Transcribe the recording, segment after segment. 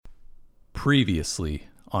Previously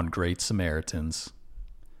on Great Samaritans.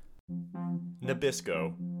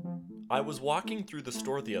 Nabisco. I was walking through the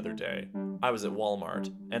store the other day. I was at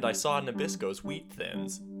Walmart, and I saw Nabisco's wheat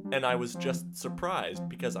thins, and I was just surprised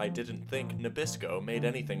because I didn't think Nabisco made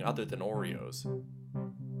anything other than Oreos.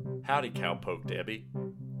 Howdy, Cowpoke Debbie.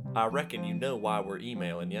 I reckon you know why we're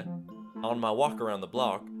emailing you. On my walk around the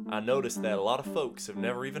block, I noticed that a lot of folks have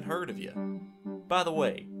never even heard of you. By the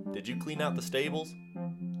way, did you clean out the stables?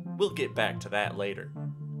 We'll get back to that later.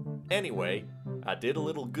 Anyway, I did a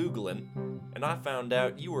little Googling, and I found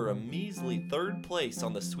out you were a measly third place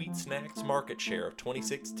on the Sweet Snacks market share of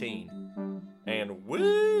 2016. And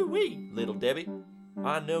woo-wee, little Debbie,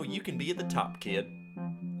 I know you can be at the top, kid.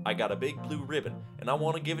 I got a big blue ribbon, and I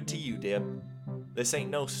want to give it to you, Deb. This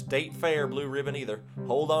ain't no state fair blue ribbon either.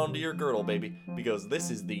 Hold on to your girdle, baby, because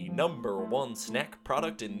this is the #1 snack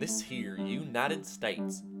product in this here United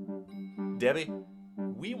States. Debbie,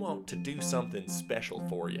 we want to do something special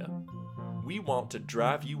for you. We want to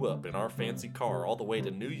drive you up in our fancy car all the way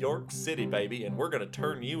to New York City, baby, and we're going to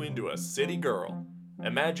turn you into a city girl.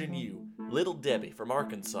 Imagine you, little Debbie from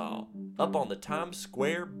Arkansas, up on the Times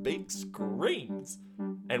Square big screens.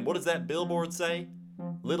 And what does that billboard say?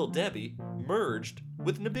 Little Debbie merged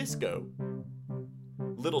with Nabisco.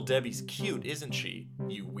 Little Debbie's cute, isn't she,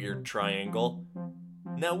 you weird triangle?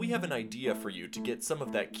 Now we have an idea for you to get some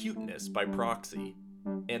of that cuteness by proxy.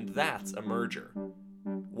 And that's a merger.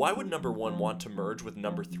 Why would #1 want to merge with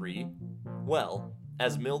 #3? Well,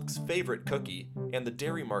 as Milk's favorite cookie and the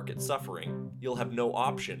dairy market suffering, you'll have no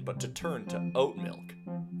option but to turn to oat milk,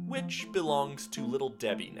 which belongs to Little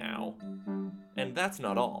Debbie now. And that's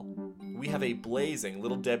not all. We have a blazing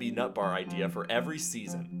Little Debbie nut bar idea for every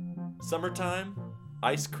season. Summertime,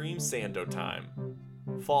 ice cream sando time.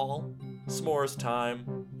 Fall, s'mores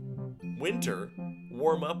time. Winter,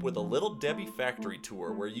 warm up with a Little Debbie factory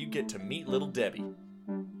tour where you get to meet Little Debbie.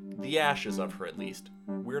 The ashes of her, at least.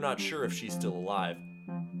 We're not sure if she's still alive,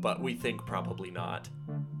 but we think probably not.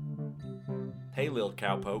 Hey, Lil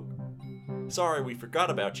Cowpoke. Sorry we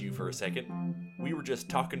forgot about you for a second. We were just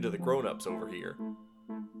talking to the grown-ups over here.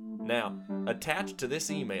 Now, attached to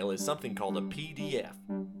this email is something called a PDF.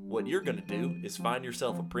 What you're gonna do is find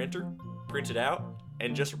yourself a printer, print it out,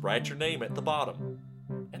 and just write your name at the bottom.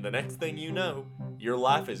 And the next thing you know, your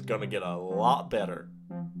life is gonna get a lot better.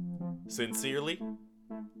 Sincerely,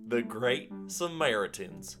 the Great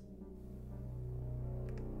Samaritans.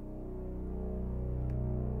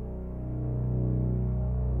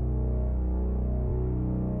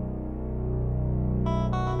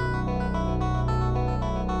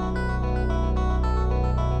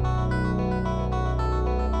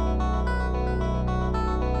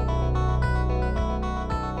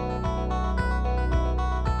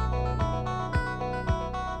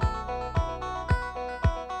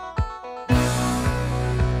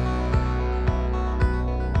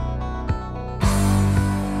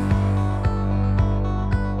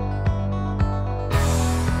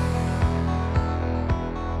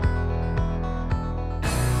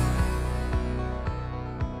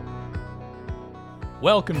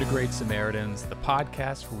 Welcome to Great Samaritans, the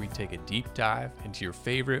podcast where we take a deep dive into your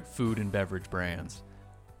favorite food and beverage brands.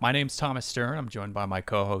 My name's Thomas Stern. I'm joined by my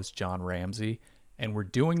co-host John Ramsey, and we're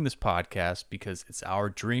doing this podcast because it's our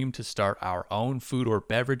dream to start our own food or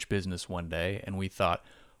beverage business one day, and we thought,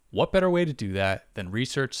 what better way to do that than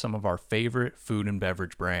research some of our favorite food and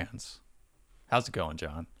beverage brands? How's it going,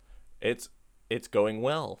 John? It's going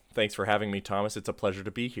well. Thanks for having me, Thomas. It's a pleasure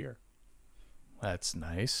to be here. That's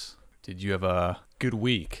nice. Did you have a good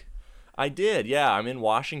week? I did, yeah. I'm in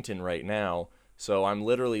Washington right now, so I'm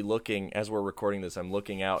literally looking, as we're recording this, I'm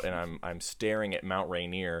looking out and I'm staring at Mount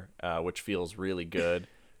Rainier, which feels really good.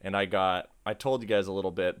 And I told you guys a little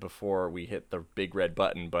bit before we hit the big red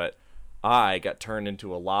button, but I got turned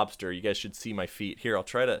into a lobster. You guys should see my feet. Here, I'll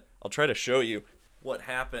try to show you what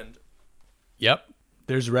happened. Yep,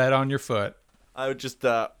 there's red on your foot. I just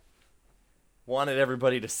wanted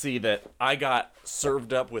everybody to see that I got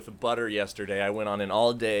served up with butter yesterday. I went on an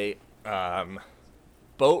all-day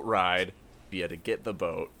boat ride to get the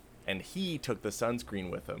boat, and he took the sunscreen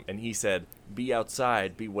with him, and he said, be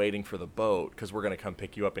outside, be waiting for the boat, because we're going to come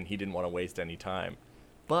pick you up, and he didn't want to waste any time.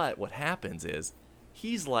 But what happens is,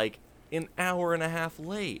 he's like an hour and a half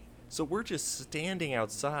late, so we're just standing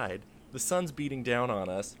outside, the sun's beating down on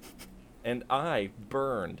us, and I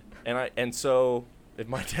burned, and so if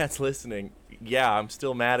my dad's listening, yeah, I'm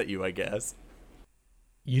still mad at you, I guess.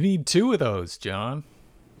 You need 2 of those, John.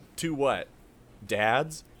 2 what?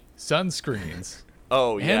 Dads? Sunscreens.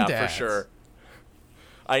 Oh, yeah, for sure.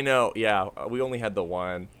 I know, yeah. We only had the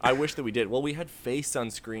one. I wish that we did. Well, we had face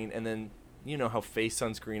sunscreen, and then you know how face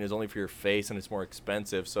sunscreen is only for your face and it's more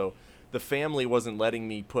expensive. So the family wasn't letting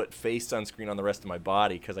me put face sunscreen on the rest of my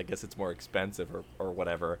body because I guess it's more expensive or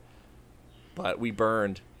whatever. But we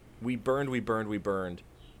burned.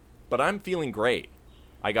 But I'm feeling great.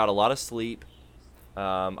 I got a lot of sleep.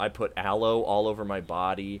 I put aloe all over my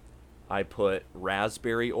body. I put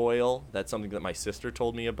raspberry oil. That's something that my sister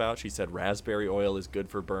told me about. She said raspberry oil is good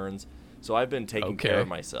for burns. So I've been taking care of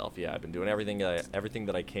myself. Yeah, I've been doing everything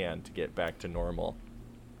that I can to get back to normal.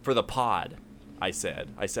 For the pod, I said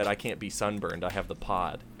I can't be sunburned. I have the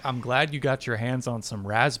pod. I'm glad you got your hands on some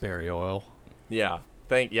raspberry oil. Yeah.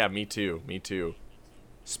 Me too.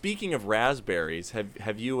 Speaking of raspberries,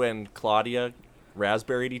 have you and Claudia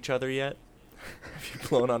raspberried each other yet? Have you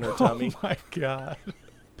blown on her tummy? Oh my God.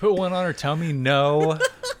 Put one on her tummy? No.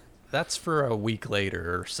 That's for a week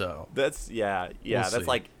later or so. That's that's see.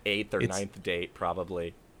 like 8th or 9th date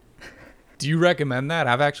probably. Do you recommend that?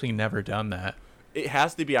 I've actually never done that. It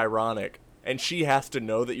has to be ironic, and she has to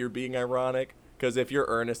know that you're being ironic, because if you're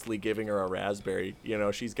earnestly giving her a raspberry,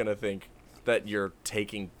 she's going to think that you're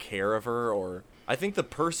taking care of her. Or I think the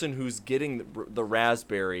person who's getting the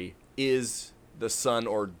raspberry is the son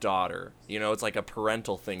or daughter. It's like a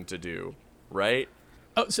parental thing to do, right?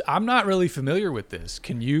 Oh, so I'm not really familiar with this.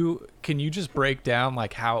 Can you just break down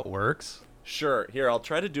like how it works? Sure. Here, I'll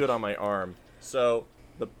try to do it on my arm. So,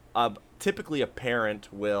 typically a parent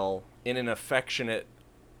will, in an affectionate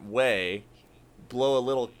way, blow a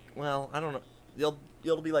little. Well, I don't know.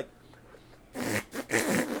 You'll be like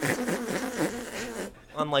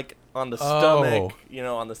on the stomach,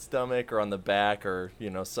 on the stomach or on the back or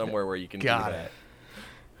somewhere where you can do that. It.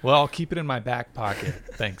 Well, I'll keep it in my back pocket.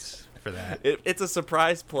 Thanks for that. It's a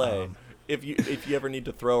surprise play. If you ever need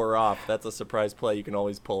to throw her off, that's a surprise play you can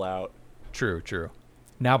always pull out. True.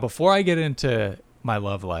 Now, before I get into my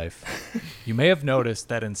love life, you may have noticed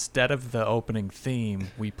that instead of the opening theme,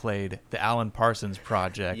 we played the Alan Parsons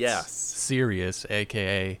Project. Yes. Sirius,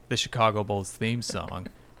 a.k.a. the Chicago Bulls theme song.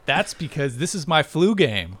 That's because this is my flu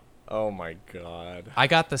game. Oh, my God. I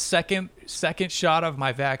got the second shot of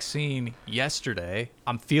my vaccine yesterday.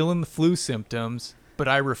 I'm feeling the flu symptoms, but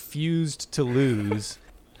I refused to lose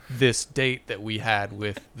this date that we had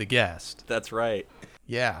with the guest. That's right.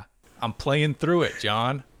 Yeah. I'm playing through it,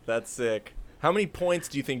 John. That's sick. How many points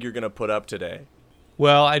do you think you're going to put up today?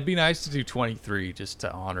 Well, I'd be nice to do 23 just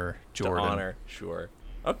to honor Jordan. Sure.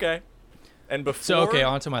 Okay. And before... So, okay,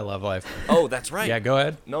 on to my love life. Oh, that's right. Yeah, go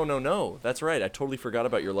ahead. No. That's right. I totally forgot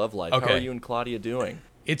about your love life. Okay. How are you and Claudia doing?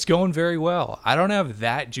 It's going very well. I don't have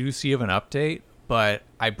that juicy of an update, but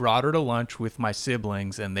I brought her to lunch with my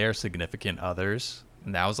siblings and their significant others,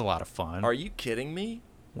 and that was a lot of fun. Are you kidding me?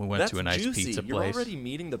 We went to a nice juicy. pizza You're place. already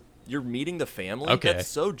meeting the family? Okay. That's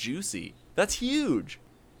so juicy. That's huge.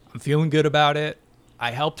 I'm feeling good about it.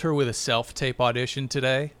 I helped her with a self-tape audition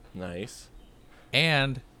today. Nice.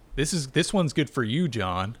 And this one's good for you,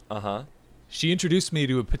 John. Uh-huh. She introduced me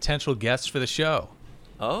to a potential guest for the show.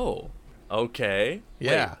 Oh, okay.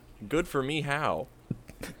 Yeah. Wait, good for me how?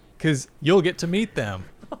 Because you'll get to meet them.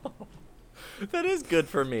 That is good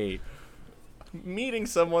for me. Meeting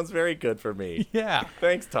someone's very good for me. Yeah.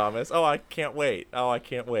 Thanks, Thomas. Oh, I can't wait.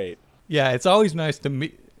 Yeah, it's always nice to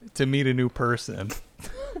meet a new person.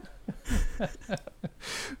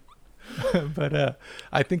 But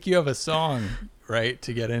I think you have a song, right,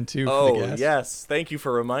 to get into for the guest? Yes. Thank you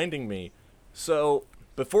for reminding me. So,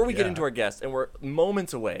 before we get into our guest, and we're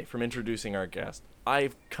moments away from introducing our guest,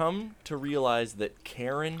 I've come to realize that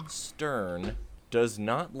Karen Stern does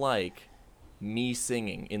not like me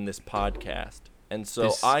singing in this podcast. And so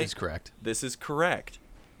This is correct. This is correct.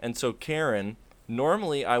 And so, Karen,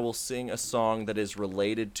 normally I will sing a song that is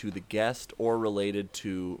related to the guest or related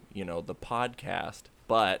to, the podcast.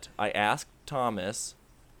 But I asked Thomas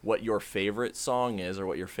what your favorite song is or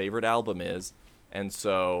what your favorite album is. And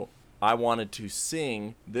so I wanted to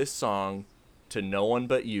sing this song to no one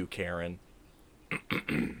but you, Karen.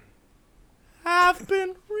 I've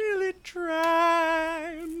been really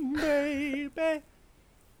trying, baby.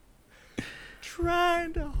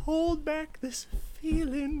 Trying to hold back this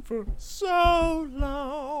feeling for so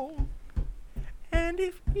long. And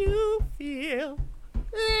if you feel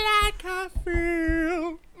like I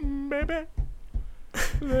feel, baby,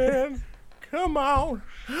 then come on.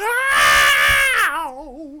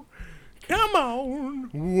 Ow! Come on.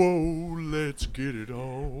 Whoa, let's get it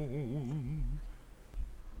on.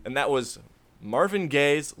 And that was Marvin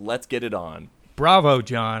Gaye's Let's Get It On. Bravo,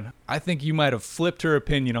 John. I think you might have flipped her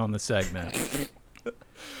opinion on the segment.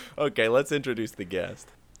 Okay, let's introduce the guest.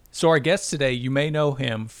 So our guest today, you may know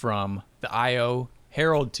him from the IO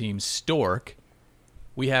Herald team Stork.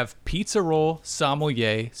 We have pizza roll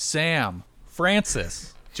sommelier Sam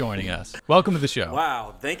Francis joining us. Welcome to the show.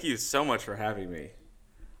 Wow, thank you so much for having me.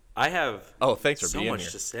 I have thanks for so being much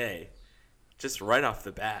here. to say, just right off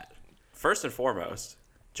the bat. First and foremost,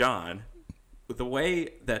 John, the way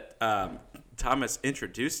that Thomas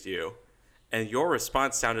introduced you and your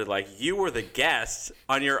response sounded like you were the guest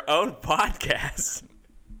on your own podcast.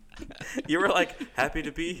 You were like, happy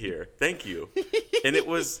to be here. Thank you. And it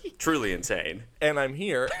was truly insane. And I'm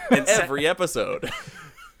here every episode.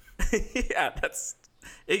 Yeah,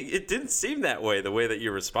 it didn't seem that way, the way that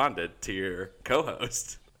you responded to your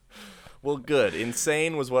co-host. Well, good.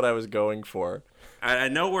 Insane was what I was going for. I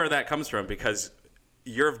know where that comes from because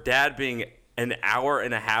your dad being an hour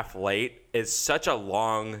and a half late is such a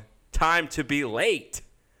long time to be late.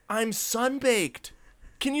 I'm sunbaked.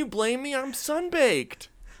 Can you blame me? I'm sunbaked.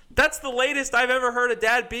 That's the latest I've ever heard of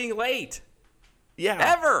dad being late. Yeah.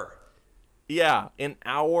 Ever. Yeah, an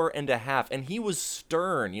hour and a half. And he was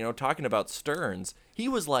stern, talking about sterns. He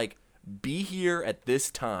was like, be here at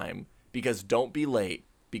this time because don't be late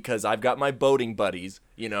because I've got my boating buddies,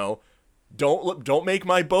 Don't make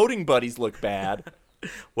my boating buddies look bad.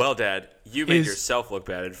 Well, Dad, you made yourself look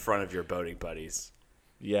bad in front of your boating buddies.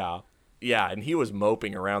 Yeah. Yeah, and he was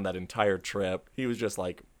moping around that entire trip. He was just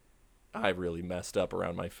like, I really messed up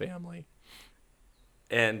around my family.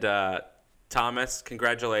 And Thomas,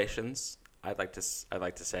 congratulations. I'd like to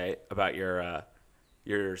say about your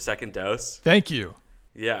second dose. Thank you.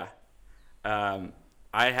 Yeah. I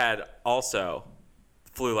had also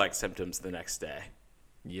flu-like symptoms the next day.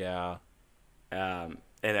 Yeah. And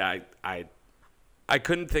I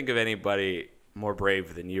couldn't think of anybody more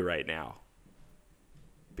brave than you right now.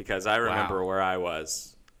 Because I remember where I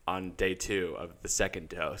was on day 2 of the second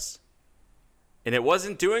dose. And it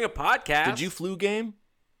wasn't doing a podcast. Did you flu game?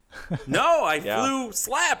 No, I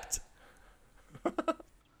slept.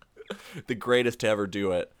 The greatest to ever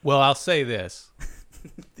do it. Well, I'll say this.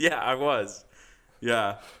 Yeah, I was.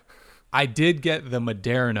 Yeah. I did get the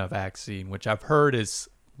Moderna vaccine, which I've heard is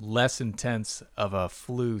less intense of a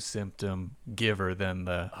flu symptom giver than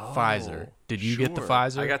the Pfizer. Did you get the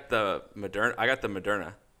Pfizer? I got the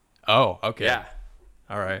Moderna. Oh, okay. Yeah.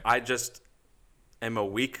 All right. I just am a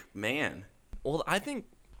weak man. Well, I think,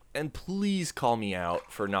 and please call me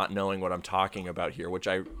out for not knowing what I'm talking about here, which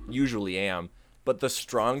I usually am, but the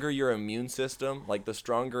stronger your immune system, like the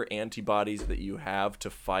stronger antibodies that you have to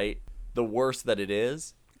fight, the worse that it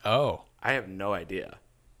is. Oh. I have no idea.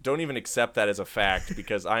 Don't even accept that as a fact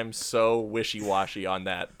because I'm so wishy-washy on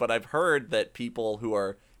that. But I've heard that people who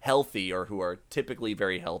are healthy or who are typically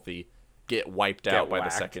very healthy get wiped out by the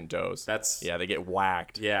second dose. Yeah, they get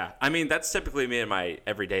whacked. Yeah. I mean, that's typically me in my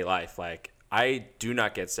everyday life. Like, I do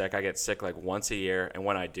not get sick. I get sick like once a year. And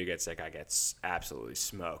when I do get sick, I get absolutely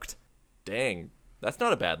smoked. Dang, that's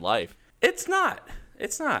not a bad life. It's not.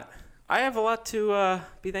 It's not. I have a lot to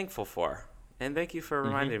be thankful for. And thank you for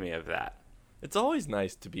reminding me of that. It's always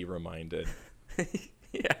nice to be reminded.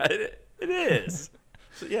 Yeah, it is.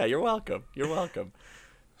 So, yeah, you're welcome. You're welcome.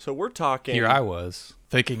 So we're talking. Here I was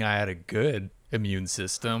thinking I had a good immune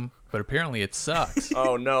system, but apparently it sucks.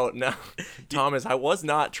 Oh, no. Thomas, I was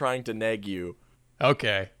not trying to neg you.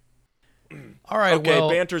 Okay. All right, okay, well.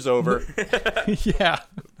 banter's over. Yeah.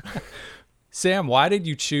 Sam, why did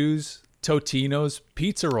you choose Totino's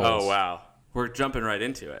pizza rolls? Oh, wow. We're jumping right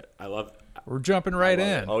into it. We're jumping right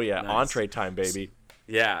in. Oh, yeah. Nice. Entree time, baby.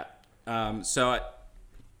 Yeah.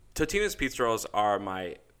 Totino's pizza rolls are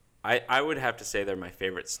I would have to say they're my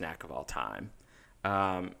favorite snack of all time.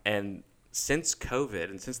 And since COVID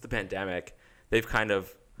and since the pandemic, they've kind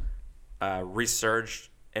of resurged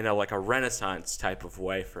in a renaissance type of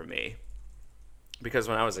way for me. Because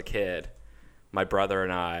when I was a kid, my brother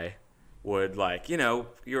and I would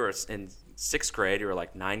you were in 6th grade, you were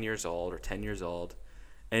 9 years old or 10 years old,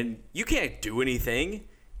 and you can't do anything.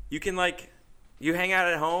 You can you hang out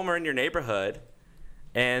at home or in your neighborhood,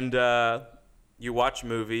 and you watch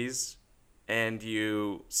movies and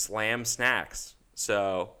you slam snacks.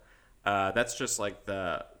 So that's just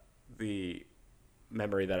the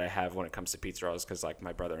memory that I have when it comes to pizza rolls, because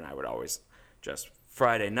my brother and I would always just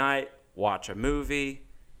Friday night watch a movie,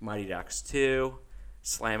 Mighty Ducks 2,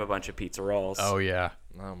 slam a bunch of pizza rolls. Oh, yeah.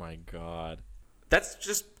 Oh, my God. That's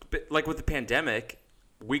just with the pandemic,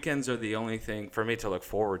 weekends are the only thing for me to look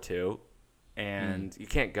forward to, and you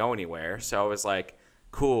can't go anywhere. So I was like,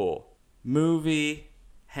 cool, movie,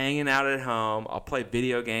 hanging out at home. I'll play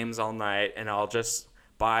video games all night, and I'll just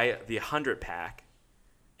buy the 100-pack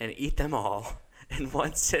and eat them all in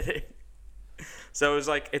one sitting. So it was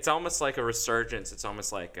it's almost like a resurgence. It's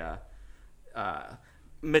almost like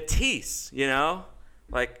Matisse,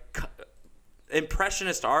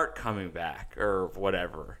 Impressionist art coming back or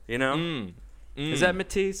whatever, Is that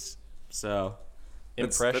Matisse? So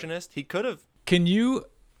Impressionist? He could have. Can you,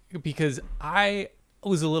 because I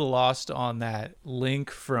was a little lost on that link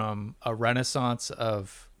from a renaissance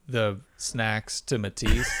of the snacks to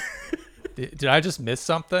Matisse. Did I just miss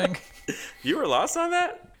something? You were lost on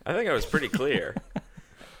that? I think I was pretty clear.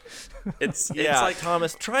 It's like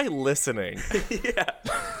Thomas, try listening.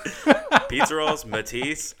 Pizza rolls,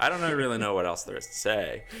 Matisse. I don't really know what else there is to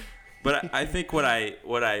say. But I think what I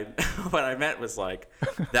meant was like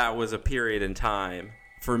that was a period in time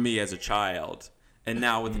for me as a child. And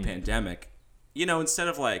now with the pandemic, instead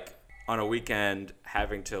of like on a weekend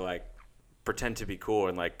having to like pretend to be cool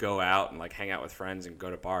and like go out and like hang out with friends and go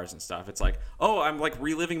to bars and stuff, it's like, oh, I'm like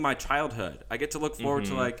reliving my childhood. I get to look forward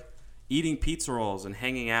to like eating pizza rolls and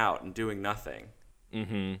hanging out and doing nothing.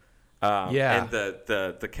 And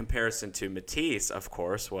the comparison to Matisse, of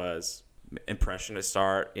course, was Impressionist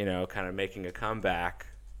art, kind of making a comeback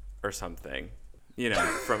or something,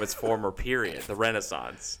 from its former period, the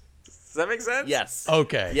Renaissance. Does that make sense? Yes.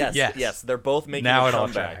 Okay. Yes. They're both making now a it all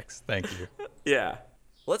comeback. tracks. Thank you. Yeah.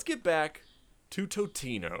 Let's get back to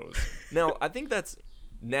Totino's. Now, I think that's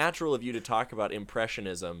natural of you to talk about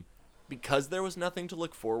Impressionism because there was nothing to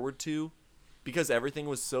look forward to, because everything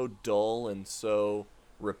was so dull and so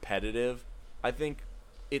repetitive. I think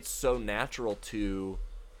it's so natural to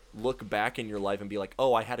look back in your life and be like,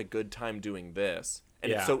 oh, I had a good time doing this.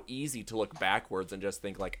 And it's so easy to look backwards and just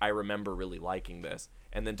think like, I remember really liking this.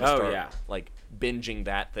 And then to start like binging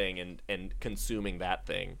that thing and consuming that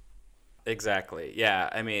thing. Exactly. Yeah.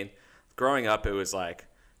 I mean, growing up, it was like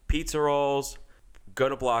pizza rolls, go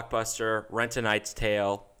to Blockbuster, rent A Knight's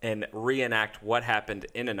Tale, and reenact what happened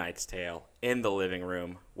in A Knight's Tale in the living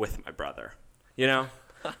room with my brother.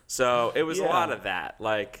 So it was a lot of that.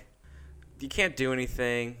 Like, you can't do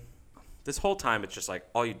anything. This whole time, it's just like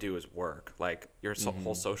all you do is work. Like, your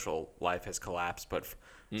whole social life has collapsed, but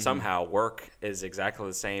somehow work is exactly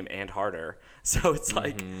the same and harder. So it's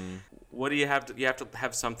like, what do you have to? You have to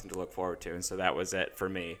have something to look forward to, and so that was it for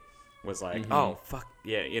me. Was like, oh fuck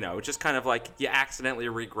yeah, it's just kind of like you accidentally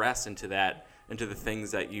regress into the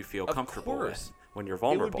things that you feel comfortable with when you're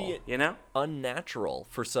vulnerable. It would be unnatural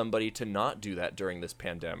for somebody to not do that during this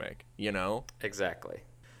pandemic. Exactly.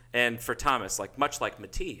 And for Thomas, much like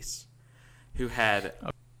Matisse, who had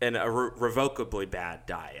a revocably bad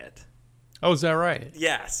diet. Oh, is that right?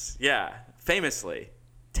 Yes, yeah. Famously,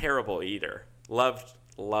 terrible eater. Loved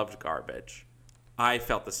garbage. I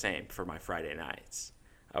felt the same for my Friday nights.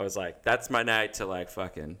 I was like, that's my night to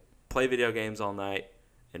fucking play video games all night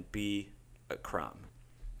and be a crumb.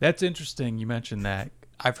 That's interesting you mentioned that.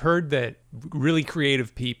 I've heard that really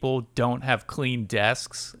creative people don't have clean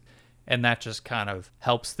desks, and that just kind of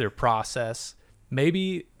helps their process.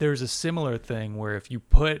 Maybe there's a similar thing where if you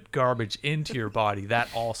put garbage into your body, that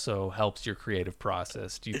also helps your creative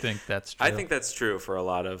process. Do you think that's true? I think that's true for a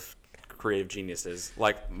lot of creative geniuses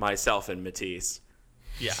like myself and Matisse.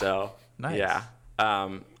 Yeah. So, nice. Yeah.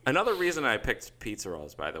 Another reason I picked pizza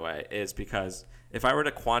rolls, by the way, is because if I were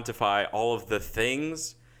to quantify all of the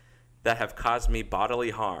things that have caused me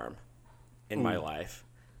bodily harm in my life,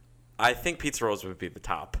 I think pizza rolls would be the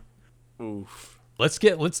top. Oof. Let's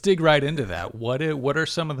dig right into that. What are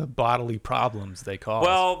some of the bodily problems they cause?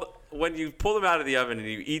 Well, when you pull them out of the oven and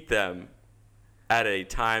you eat them at a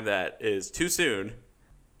time that is too soon,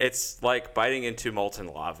 it's like biting into molten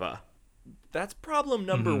lava. That's problem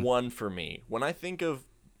number one for me. When I think of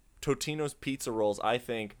Totino's pizza rolls, I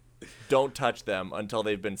think don't touch them until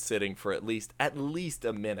they've been sitting for at least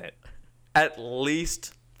a minute. At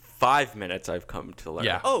least 5 minutes, I've come to learn.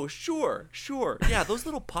 Yeah. Oh, sure. Yeah, those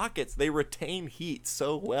little pockets, they retain heat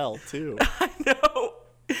so well, too. I know.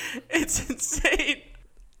 It's insane.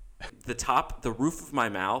 The roof of my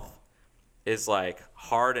mouth is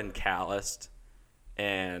hard and calloused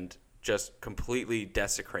and just completely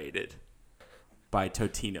desecrated by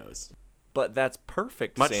Totino's. But that's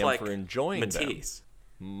perfect, Much Sam, like for enjoying Matisse. them.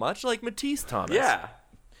 Much like Matisse, Thomas. Yeah.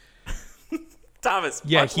 Thomas,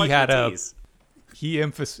 yeah, much he like had Matisse. He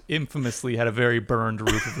infamously had a very burned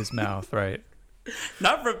roof of his mouth, right?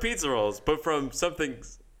 Not from pizza rolls, but from something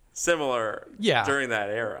similar during that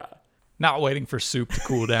era. Not waiting for soup to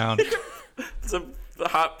cool down. The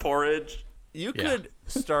hot porridge. You could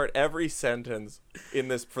start every sentence in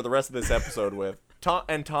this for the rest of this episode with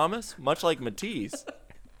and Thomas, much like Matisse.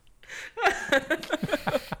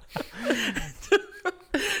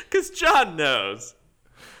 Because John knows.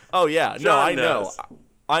 Oh yeah, John no, I knows. know.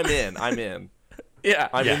 I'm in. Yeah,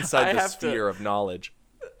 I'm inside the sphere of knowledge.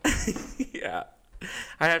 Yeah,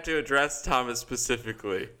 I have to address Thomas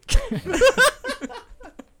specifically.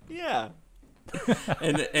 Yeah.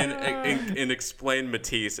 and explain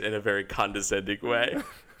Matisse in a very condescending way.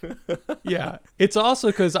 Yeah. It's also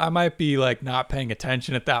because I might be like not paying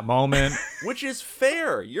attention at that moment. Which is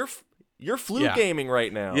fair. You're flu Yeah. gaming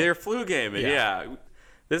right now. Yeah, you're flu gaming. Yeah. Yeah.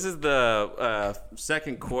 This is the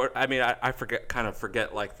second quarter. I mean, I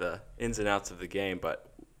forget like the ins and outs of the game,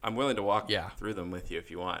 but I'm willing to walk through them with you if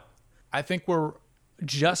you want. I think we're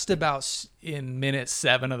just about in minute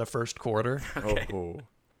 7 of the first quarter. Okay. Oh.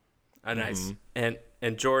 Nice. And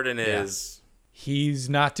Jordan is He's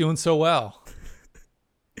not doing so well.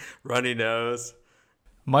 runny nose.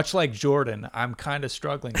 Much like Jordan, I'm kind of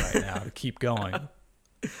struggling right now to keep going.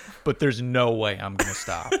 But there's no way I'm going to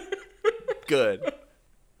stop. Good.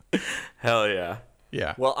 Hell yeah.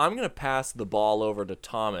 Yeah. Well, I'm going to pass the ball over to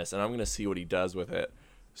Thomas, and I'm going to see what he does with it.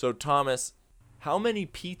 So, Thomas, how many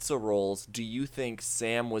pizza rolls do you think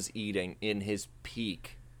Sam was eating in his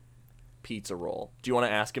peak pizza roll? Do you want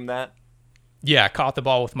to ask him that? Yeah, caught the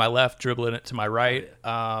ball with my left, dribbling it to my right.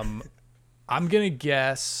 I'm going to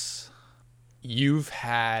guess you've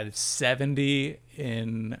had 70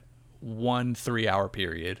 in 1 3-hour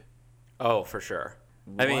period. Oh, for sure.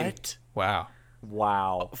 I mean, What? Wow.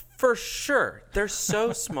 Wow. for sure. They're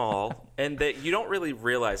so small, and that you don't really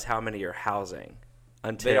realize how many you're housing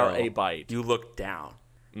until They are a bite. you look down.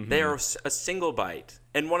 They are a single bite,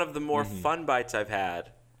 and one of the more fun bites I've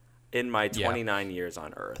had in my 29 years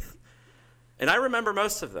on Earth. And I remember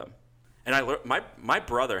most of them. And I learned, my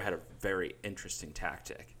brother had a very interesting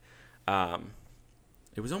tactic.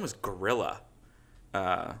 It was almost gorilla.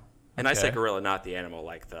 And I say Okay. gorilla, not the animal,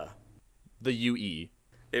 like The UE.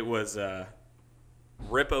 it was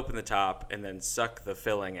rip open the top and then suck the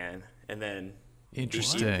filling in, and then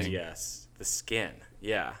Interesting. yes, the skin.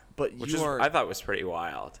 Yeah, But which you is, are- I thought was pretty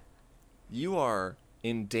wild. You are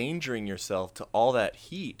endangering yourself to all that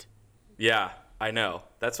heat. Yeah, I know.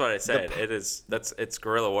 That's what I said. It's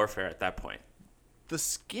guerrilla warfare at that point. The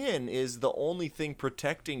skin is the only thing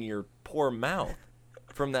protecting your poor mouth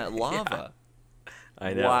from that lava.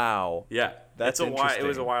 I know. Wow. Yeah, That's it was a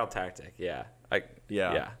interesting. wild tactic. Yeah.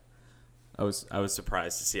 Yeah. I was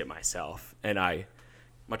surprised to see it myself, and I,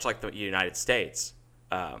 much like the United States,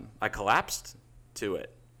 I collapsed to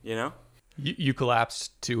it. You know? You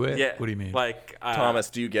collapsed to it? Yeah. What do you mean? Like Thomas,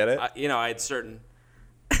 do you get it? I had certain.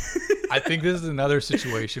 I think this is another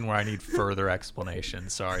situation where I need further explanation.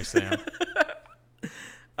 Sorry, Sam.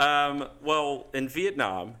 Well, in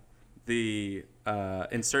Vietnam, the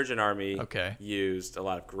insurgent army Okay. used a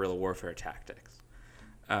lot of guerrilla warfare tactics.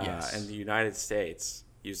 Yes. And the United States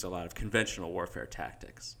used a lot of conventional warfare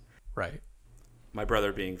tactics. Right. My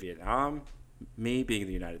brother being Vietnam, me being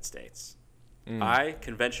the United States. I,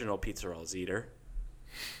 conventional pizza rolls eater.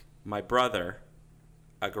 My brother,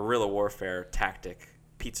 a guerrilla warfare tactic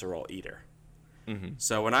pizza roll eater.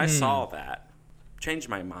 So when I saw that, changed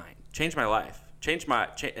my mind, changed my life,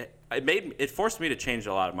 it forced me to change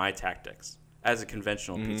a lot of my tactics as a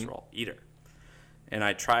conventional pizza roll eater. And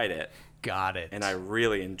I tried it, Got it. and I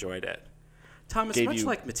really enjoyed it. Thomas, Gave much you-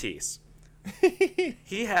 like Matisse,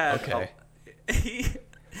 he had Okay.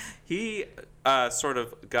 he sort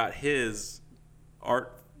of got his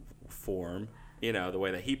art form, the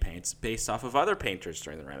way that he paints, based off of other painters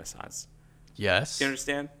during the Renaissance. Yes. You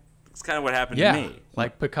understand? It's kind of what happened Yeah. to me.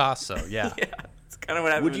 Like Picasso. Yeah. Yeah, it's kind of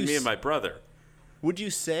what happened Would to you me s- and my brother. Would you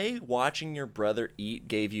say watching your brother eat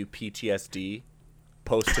gave you PTSD,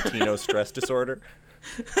 post-Tatino stress disorder?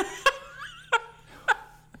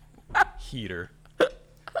 Heater.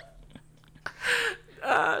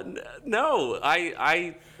 No,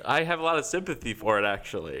 I have a lot of sympathy for it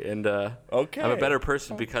actually, and Okay. I'm a better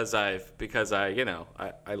person because I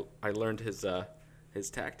learned his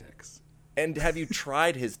tactics. And have you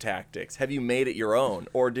tried his tactics? Have you made it your own?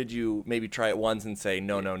 Or did you maybe try it once and say,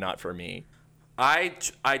 no, not for me? I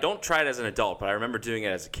don't try it as an adult, but I remember doing it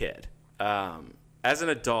as a kid. As an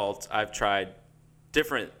adult, I've tried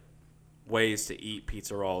different ways to eat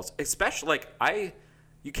pizza rolls, especially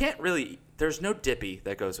you can't really. There's no dippy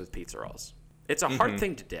that goes with pizza rolls. It's a hard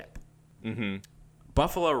thing to dip.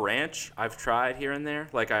 Buffalo ranch, I've tried here and there,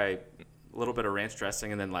 a little bit of ranch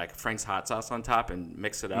dressing and then like Frank's hot sauce on top and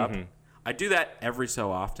mix it up. I do that every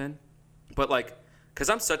so often, but because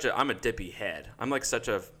I'm a dippy head. I'm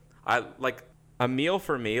a meal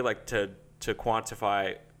for me, to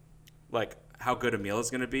quantify how good a meal is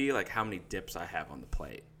going to be, how many dips I have on the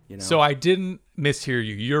plate. So I didn't mishear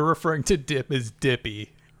you. You're referring to dip as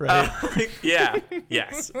dippy, right? Yeah.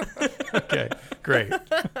 Yes. Okay. Great.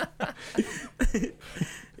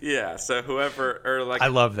 Yeah. So whoever I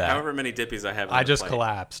love that. However many dippies I have. On I the just plate.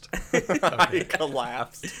 collapsed. I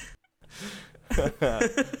collapsed.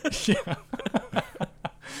 Yeah.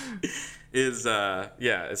 is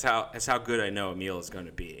how good I know a meal is going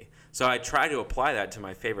to be. So I try to apply that to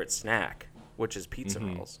my favorite snack, which is pizza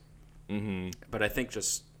rolls. Mm-hmm. But I think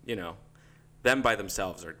just, them by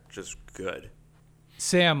themselves are just good.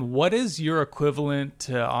 Sam, what is your equivalent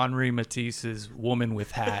to Henri Matisse's Woman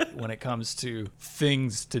with Hat when it comes to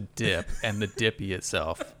things to dip and the dippy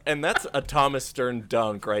itself? And that's a Thomas Stern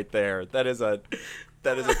dunk right there. That is a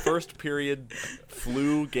first period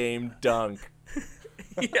flu game dunk.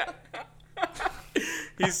 Yeah.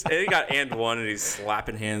 He got and one, and he's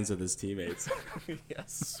slapping hands with his teammates.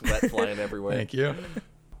 Yes, sweat flying everywhere. Thank you.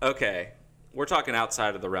 Okay, we're talking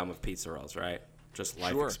outside of the realm of pizza rolls, right? Just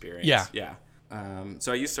life experience. Yeah.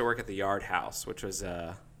 So I used to work at the Yard House, which was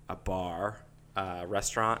a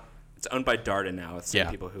restaurant. It's owned by Darden now. It's the same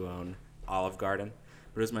people who own Olive Garden.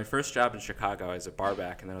 But it was my first job in Chicago as a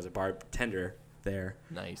barback, and then I was a bartender there.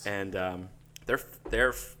 Nice. And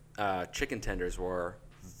their chicken tenders were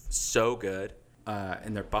so good,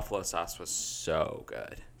 and their buffalo sauce was so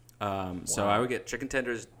good. So I would get chicken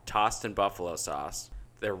tenders tossed in buffalo sauce.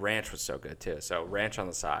 Their ranch was so good too. So ranch on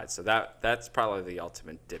the side. So that's probably the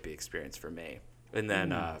ultimate dippy experience for me. And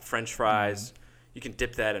then French fries, you can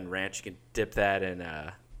dip that in ranch. You can dip that in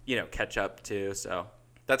ketchup too. So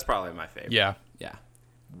that's probably my favorite. Yeah. Yeah.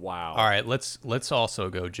 Wow. All right, let's also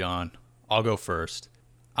go, John. I'll go first.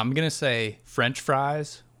 I'm gonna say French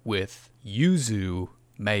fries with yuzu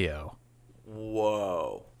mayo.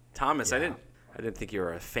 Whoa, Thomas, I didn't think you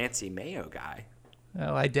were a fancy mayo guy.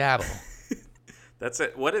 Well, I dabble. That's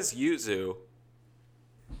it. What is yuzu?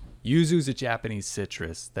 Yuzu's a Japanese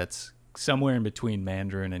citrus that's somewhere in between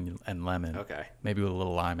mandarin and lemon. Okay. Maybe with a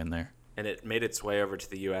little lime in there. And it made its way over to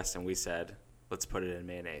the U.S. and we said, let's put it in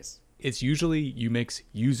mayonnaise. It's usually you mix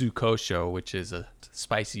yuzu kosho, which is a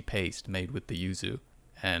spicy paste made with the yuzu,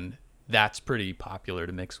 and that's pretty popular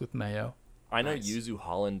to mix with mayo. I know yuzu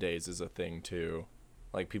hollandaise is a thing too.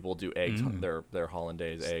 Like people do eggs, their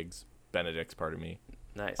hollandaise eggs, Benedict's, pardon me.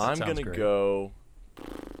 Nice. I'm gonna go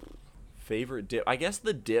favorite dip. I guess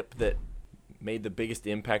the dip that made the biggest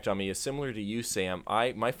impact on me is similar to you, Sam.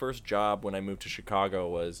 My first job when I moved to Chicago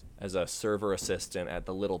was as a server assistant at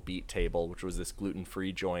the Little Beat Table, which was this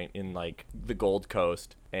gluten-free joint in like the Gold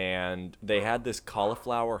Coast, and they had this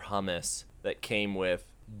cauliflower hummus that came with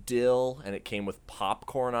dill and it came with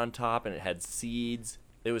popcorn on top and it had seeds.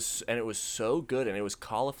 It was so good, and it was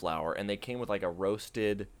cauliflower, and they came with like a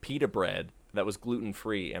roasted pita bread that was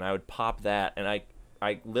gluten-free, and I would pop that, and I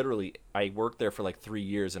worked there for like 3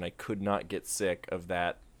 years, and I could not get sick of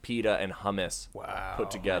that pita and hummus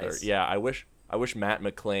put together. Nice. Yeah, I wish Matt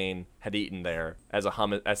McClain had eaten there as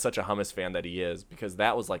such a hummus fan that he is, because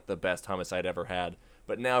that was like the best hummus I'd ever had.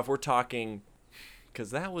 But now if we're talking,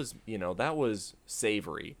 because that was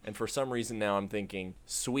savory, and for some reason now I'm thinking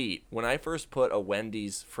sweet. When I first put a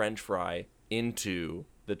Wendy's French fry into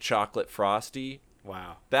the chocolate Frosty,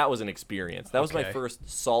 wow, that was an experience. That was my Okay. first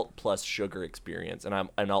salt plus sugar experience, and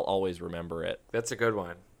I'll always remember it. That's a good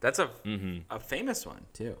one. That's a famous one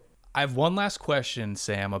too. I have one last question,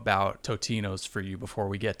 Sam, about Totino's for you before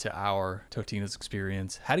we get to our Totino's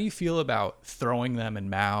experience. How do you feel about throwing them in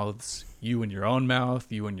mouths? You in your own mouth,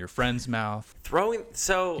 you in your friend's mouth?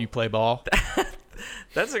 Do you play ball?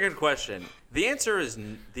 That's a good question. The answer is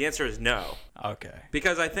no. Okay.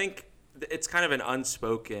 Because I think it's kind of an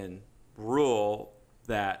unspoken rule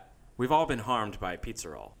that we've all been harmed by a pizza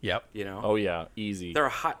roll. Yep. Oh yeah, easy. They're a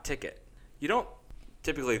hot ticket. You don't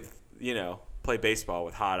typically, play baseball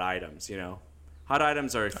with hot items. Hot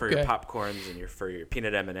items are for your popcorns and for your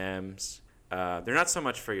peanut M&Ms. They're not so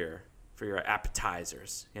much for your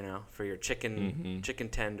appetizers. For your chicken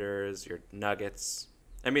tenders, your nuggets.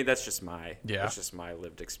 I mean, that's just my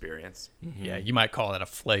lived experience. Mm-hmm. Yeah, you might call it a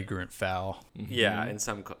flagrant foul. Mm-hmm. Yeah, in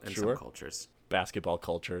some cultures. Basketball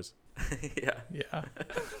cultures. Yeah.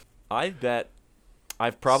 I bet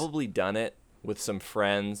I've probably done it with some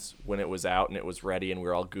friends when it was out and it was ready and we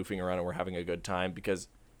were all goofing around and we're having a good time, because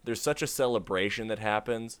there's such a celebration that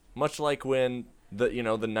happens, much like when the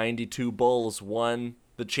 92 Bulls won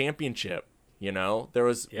the championship. There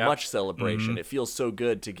was much celebration. Mm-hmm. It feels so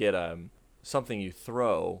good to get something you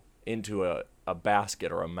throw into a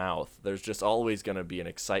basket or a mouth. There's just always going to be an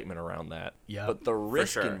excitement around that. Yep, But the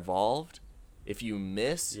risk involved, if you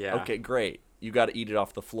miss, okay, great. You got to eat it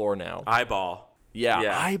off the floor now. Eyeball. Yeah.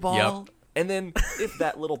 Eyeball. Yep. And then if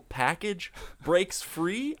that little package breaks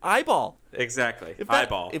free, eyeball. Exactly.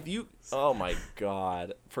 Eyeball. Oh my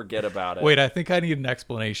God, forget about it. Wait, I think I need an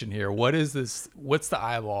explanation here. What is this? What's the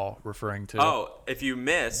eyeball referring to? Oh, if you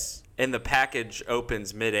miss and the package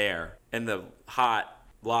opens midair and the hot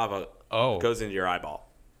lava goes into your eyeball.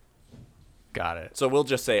 Got it. So we'll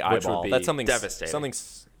just say Which eyeball. would be That's something devastating.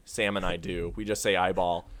 Sam and I do. We just say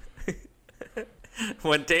eyeball.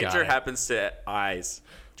 When danger Got it. happens to eyes,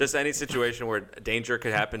 just any situation where danger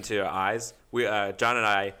could happen to eyes, we John and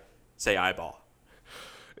I say eyeball.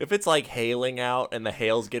 If it's like hailing out and the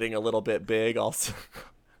hail's getting a little bit big, I'll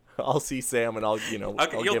see Sam and I'll You'll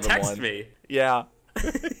give him text one. me. Yeah.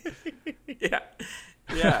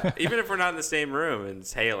 Yeah. Even if we're not in the same room and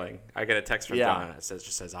it's hailing, I get a text from Yeah. John and it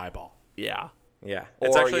just says eyeball. Yeah. Yeah.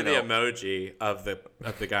 It's Or, actually the emoji of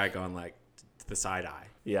the guy going like to the side eye.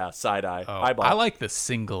 Yeah. Side eye. Oh, Eyeball. I like the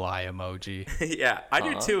single eye emoji. Yeah, I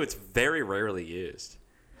do too. It's very rarely used.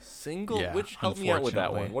 Single. Yeah, Which help me out with that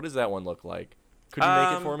unfortunately. one. What does that one look like? Could you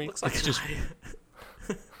make it for me? Looks like It's just-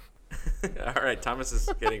 All right, Thomas is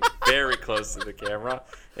getting very close to the camera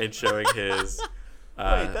and showing his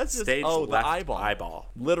that's just- stage the left eyeball.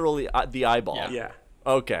 eyeball. Literally the eyeball. Yeah. Yeah,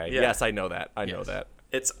 Okay. Yeah. Yes, I know that. I know Yes. that.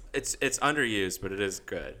 it's underused, but it is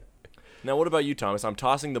good. Now, what about you, Thomas? I'm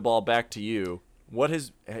tossing the ball back to you.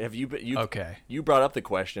 Have you been? Okay. You brought up the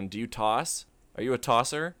question. Do you toss? Are you a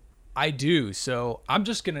tosser? I do. So I'm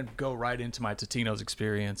just going to go right into my Totino's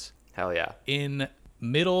experience. Hell yeah. In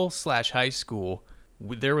middle/high school,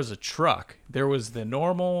 there was a truck. There was the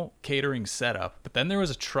normal catering setup, but then there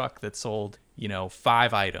was a truck that sold,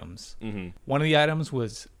 5 items. Mm-hmm. One of the items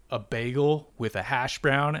was a bagel with a hash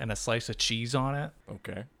brown and a slice of cheese on it.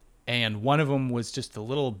 Okay. And one of them was just a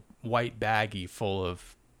little white baggie full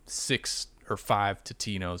of 6 or 5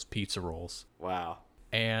 Totino's pizza rolls. Wow.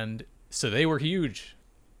 And so they were huge.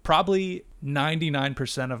 Probably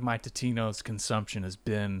 99% of my Totino's consumption has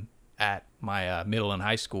been at my middle and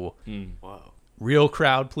high school. Whoa. Real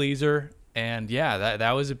crowd pleaser. And yeah,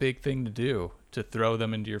 that was a big thing to do, to throw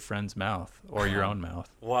them into your friend's mouth or your own mouth.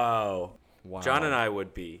 Whoa. Wow. John and I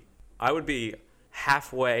would be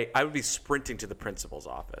halfway. I would be sprinting to the principal's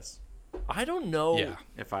office I don't know. Yeah.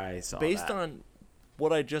 if I saw Based that. on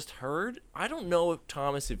what I just heard, I don't know if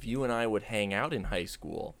Thomas, if you and I would hang out in high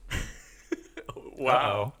school.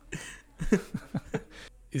 Wow. Uh-oh.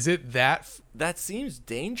 Is it that? That seems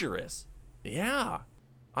dangerous. Yeah.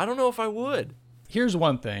 I don't know if I would. Here's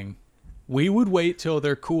one thing. We would wait till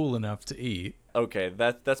they're cool enough to eat. Okay,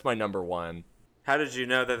 that's my number one. How did you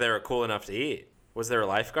know that they were cool enough to eat? Was there a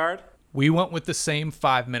lifeguard? We went with the same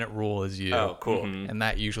 5-minute rule as you. Oh, cool. And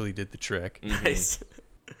that usually did the trick. Nice.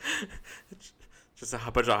 Just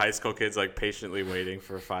a bunch of high school kids like patiently waiting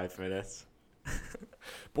for 5 minutes.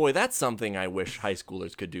 Boy, that's something I wish high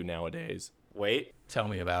schoolers could do nowadays. Wait. Tell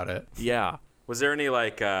me about it. Yeah. Was there any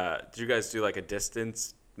like did you guys do like a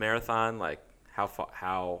distance marathon? Like how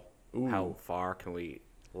far can we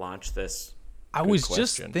launch this? I was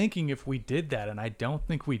just question. thinking if we did that, and I don't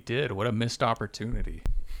think we did. What a missed opportunity.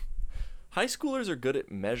 High schoolers are good at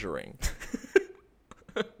measuring.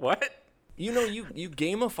 What? You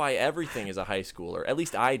gamify everything as a high schooler. At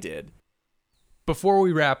least I did. Before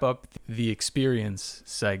we wrap up the experience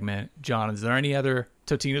segment, John, is there any other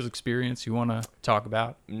Totino's experience you want to talk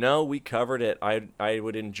about? No, we covered it. I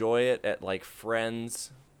would enjoy it at like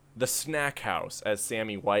friends, the snack house, as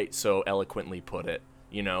Sammy White so eloquently put it.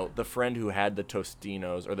 The friend who had the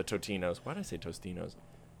Tostinos or the Totinos. Why did I say Tostinos?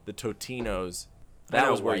 The Totinos. That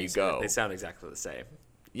was where you go. They sound exactly the same.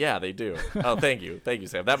 Yeah, they do. Oh, thank you,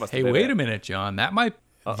 Sam. That must. Hey, have been wait it. a minute, John. That might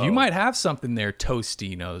Uh-oh. you might have something there,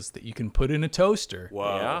 Tostinos, that you can put in a toaster.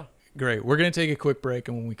 Whoa. Yeah. Great. We're gonna take a quick break,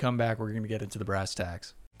 and when we come back, we're gonna get into the brass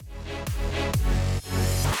tacks.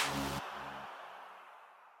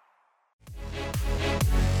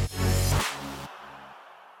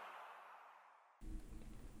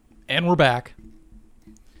 And we're back.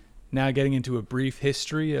 Now getting into a brief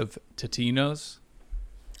history of Totino's.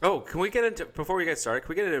 Oh, can we get into before we get started? Can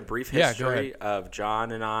we get into a brief Yeah, go history of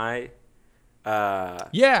John and I?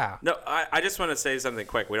 Yeah. No, I just want to say something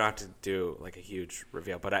quick. We don't have to do like a huge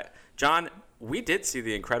reveal, but John, we did see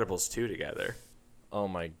The Incredibles 2 together. Oh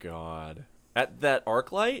my God. At that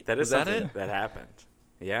ArcLight? That is Was that something it? that happened.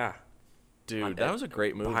 Yeah, Dude, that was a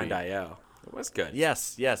great movie. behind IO. It was good.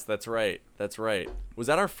 Yes, that's right. That's right. Was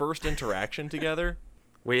that our first interaction together?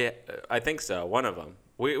 I think so. One of them.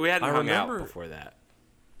 We hadn't I hung out remember- before that.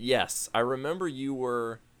 Yes, I remember you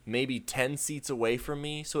were maybe 10 seats away from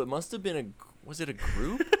me, so it must have been was it a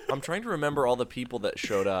group? I'm trying to remember all the people that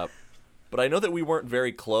showed up. But I know that we weren't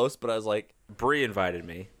very close, but I was like, Bree invited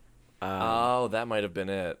me. oh, that might have been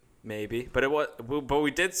it. Maybe, but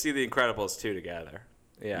we did see The Incredibles 2 together.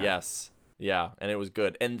 Yeah. Yes. Yeah, and it was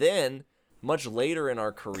good. And then much later in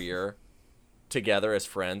our career together as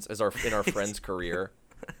friends, in our friends' career,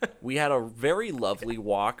 we had a very lovely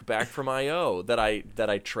walk back from IO that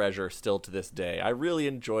I treasure still to this day. I really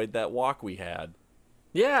enjoyed that walk we had.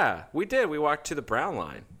 Yeah, we did. We walked to the Brown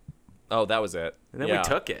Line. Oh, that was it. And then we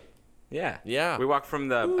took it. Yeah. Yeah. We walked from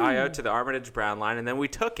the IO to the Armitage Brown line, and then we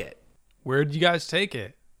took it. Where did you guys take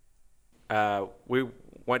it? We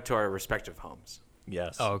went to our respective homes.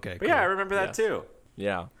 Yes. Oh, okay. But yeah, I remember that too.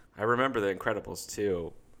 Yeah. I remember the Incredibles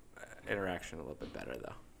 2 interaction a little bit better,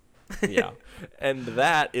 though. Yeah. And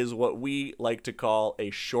that is what we like to call a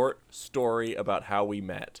short story about how we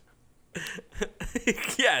met.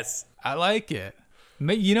 Yes. I like it.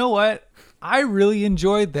 You know what? I really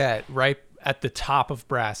enjoyed that right at the top of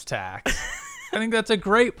Brass Tacks. I think that's a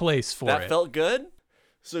great place for it. That felt good?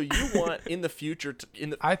 So you want in the future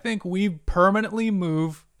I think we permanently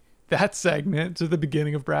move that segment to the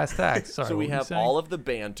beginning of Brass Tacks. Sorry. so we have all of the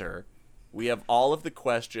banter, we have all of the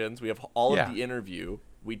questions, we have all of the interview.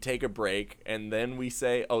 We take a break and then we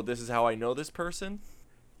say, "Oh, this is how I know this person?"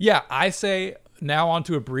 Yeah, I say now on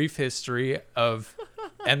to a brief history of,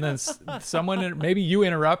 and then someone, maybe you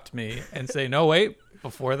interrupt me and say, "No, wait,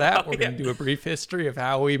 before that, we're going to do a brief history of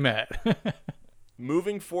how we met."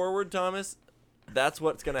 Moving forward, Thomas, that's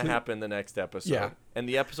what's going to happen the next episode. Yeah. And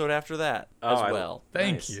the episode after that as well.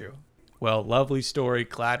 Thank you. Well, lovely story.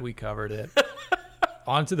 Glad we covered it.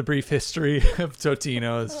 On to the brief history of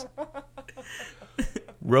Totino's.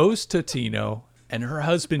 Rose Totino and her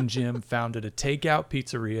husband Jim founded a takeout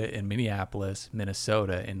pizzeria in Minneapolis,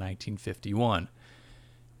 Minnesota in 1951.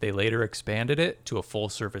 They later expanded it to a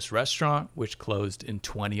full-service restaurant, which closed in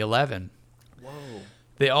 2011. Whoa.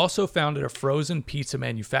 They also founded a frozen pizza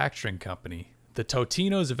manufacturing company. The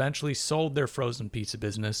Totinos eventually sold their frozen pizza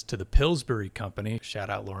business to the Pillsbury Company, shout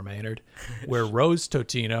out Laura Maynard, where Rose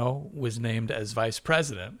Totino was named as vice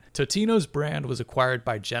president. Totino's brand was acquired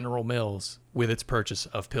by General Mills with its purchase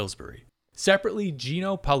of Pillsbury. Separately,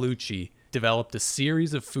 Gino Paolucci developed a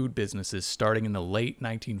series of food businesses starting in the late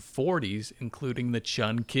 1940s, including the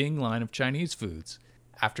Chun King line of Chinese foods.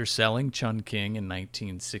 After selling Chun King in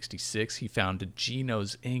 1966, he founded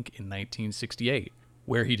Gino's Inc. in 1968,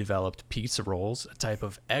 where he developed pizza rolls, a type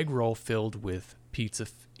of egg roll filled with pizza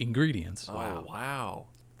ingredients. Oh, wow.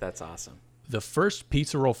 That's awesome. The first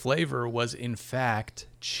pizza roll flavor was, in fact,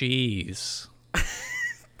 cheese.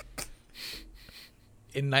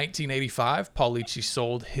 In 1985, Paolucci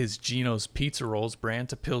sold his Gino's Pizza Rolls brand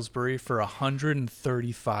to Pillsbury for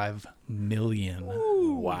 $135 million.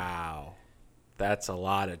 Ooh. Wow. That's a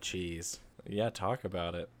lot of cheese. Yeah, talk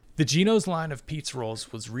about it. The Gino's line of pizza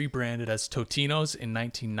rolls was rebranded as Totino's in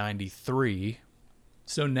 1993.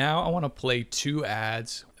 So now I want to play two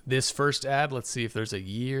ads. This first ad, let's see if there's a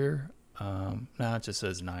year. No, it just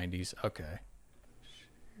says 90s. Okay.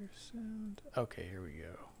 Share sound. Okay, here we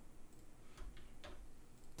go.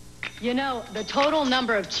 You know, the total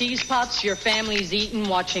number of cheese puffs your family's eaten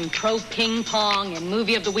watching Pro Ping Pong and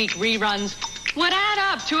Movie of the Week reruns would add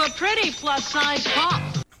up to a pretty plus-size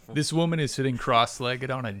puff. This woman is sitting cross-legged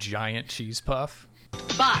on a giant cheese puff.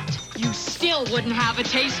 But you still wouldn't have a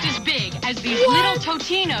taste as big as these little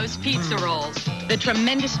Totino's pizza rolls. The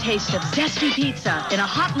tremendous taste of zesty pizza in a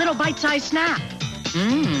hot little bite-sized snack.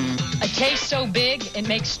 A taste so big, it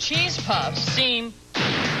makes cheese puffs seem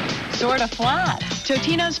sort of flat.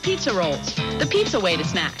 Totino's Pizza Rolls, the pizza way to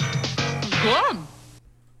snack. Good.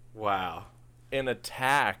 Wow. An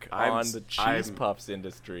attack on the cheese puffs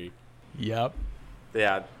industry. Yep.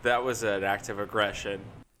 Yeah, that was an act of aggression.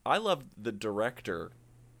 I love the director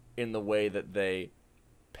in the way that they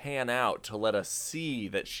pan out to let us see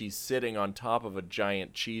that she's sitting on top of a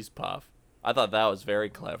giant cheese puff. I thought that was very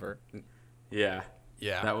clever. Yeah.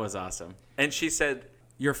 Yeah. That was awesome. And she said,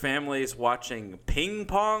 your family's watching ping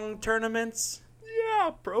pong tournaments?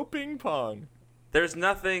 Yeah, Pro Ping Pong. There's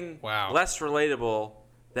nothing less relatable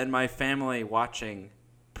than my family watching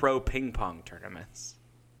pro ping pong tournaments.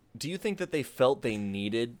 Do you think that they felt they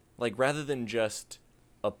needed, like, rather than just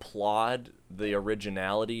applaud the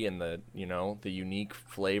originality and the, you know, the unique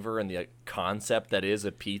flavor and the concept that is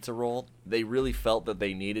a pizza roll, they really felt that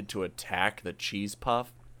they needed to attack the cheese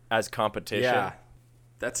puff as competition? Yeah,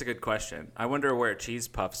 that's a good question. I wonder where cheese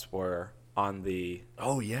puffs were on the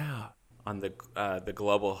on the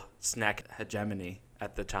global snack hegemony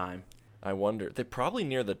at the time. I wonder. They're probably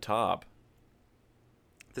near the top.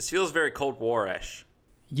 This feels very Cold War-ish.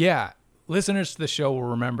 Yeah. Listeners to the show will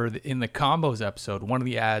remember that in the Combos episode, one of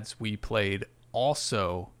the ads we played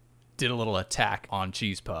also did a little attack on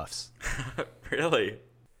cheese puffs. Really?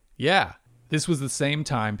 Yeah. This was the same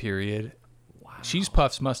time period. Wow. Cheese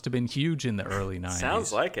puffs must have been huge in the early 90s.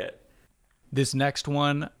 Sounds like it. This next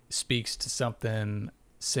one speaks to something,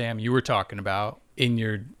 Sam, you were talking about in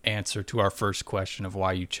your answer to our first question of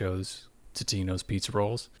why you chose Totino's Pizza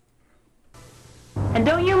Rolls. And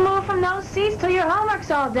don't you move from those seats till your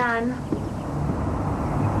homework's all done.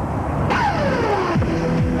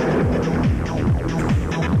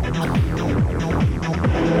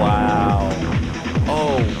 wow.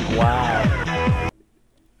 Oh, wow.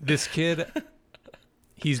 This kid,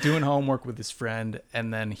 he's doing homework with his friend,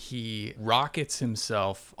 and then he rockets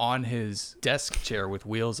himself on his desk chair with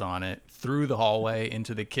wheels on it through the hallway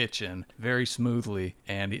into the kitchen very smoothly.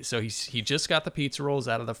 And so he just got the pizza rolls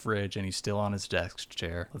out of the fridge, and he's still on his desk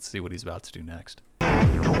chair. Let's see what he's about to do next.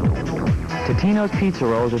 Totino's pizza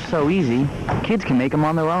rolls are so easy, kids can make them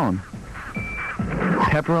on their own.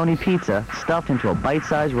 Pepperoni pizza stuffed into a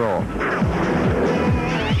bite-sized roll.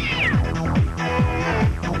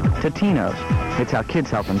 Totino's. It's how kids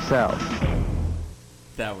help themselves.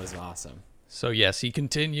 That was awesome. So yes, he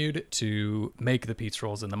continued to make the pizza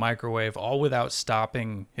rolls in the microwave, all without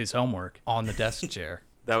stopping his homework on the desk chair.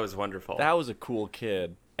 That was wonderful. That was a cool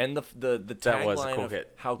kid. And the That was a tagline cool of kid.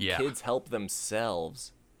 how Yeah. kids help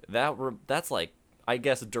themselves, that's like, I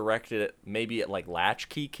guess, directed at maybe at like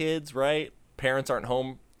latchkey kids, right? Parents aren't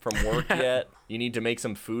home from work yet. You need to make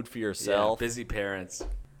some food for Yeah, yourself. busy parents.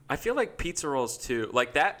 I feel like pizza rolls too.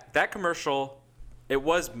 Like that commercial, it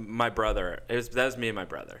was my brother. That was me and my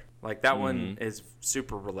brother. Like that one is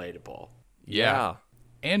super relatable. Yeah.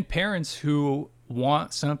 And parents who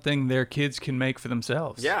want something their kids can make for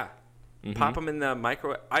themselves. Yeah. Pop them in the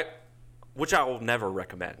microwave. Which I will never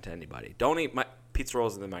recommend to anybody. Don't eat my pizza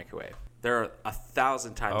rolls in the microwave. They're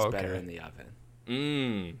 1,000 times better in the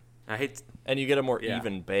oven. I hate And you get a more Yeah.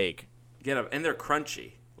 even bake. get them, and they're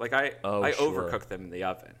crunchy. Like I Sure. overcook them in the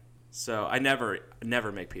oven. So I never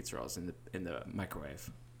make pizza rolls in the microwave.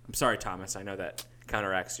 I'm sorry, Thomas. I know that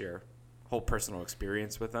counteracts your whole personal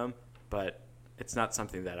experience with them, but it's not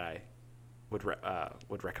something that I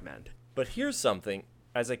would recommend. But here's something.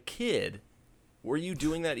 As a kid, were you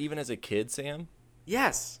doing that even as a kid, Sam?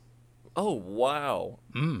 Yes. Oh, wow.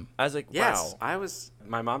 As a Yes. wow.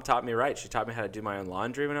 My mom taught me right. She taught me how to do my own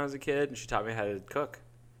laundry when I was a kid, and she taught me how to cook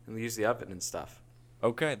and use the oven and stuff.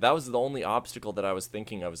 Okay, that was the only obstacle that I was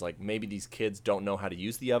thinking of. Was like maybe these kids don't know how to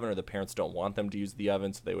use the oven, or the parents don't want them to use the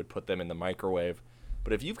oven, so they would put them in the microwave.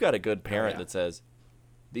 But if you've got a good parent that says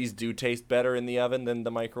these do taste better in the oven than the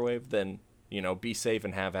microwave, then be safe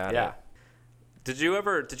and have at Yeah. it. Did you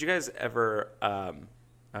guys ever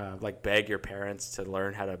like beg your parents to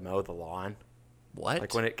learn how to mow the lawn? What?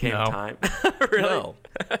 Like when it came No. time? Really?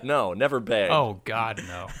 No, never begged. Oh God,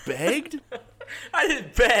 no. Begged? I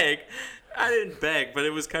didn't beg, but it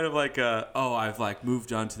was kind of like I've like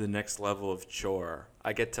moved on to the next level of chore.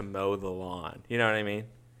 I get to mow the lawn. You know what I mean?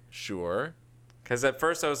 Sure. Because at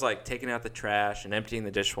first I was like taking out the trash and emptying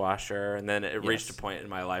the dishwasher, and then it reached Yes. a point in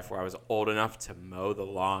my life where I was old enough to mow the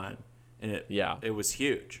lawn, and it was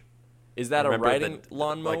huge. Is that a remember riding that,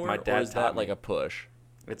 lawnmower, like, my or dad is that taught like me. a push?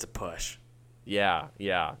 It's a push. Yeah.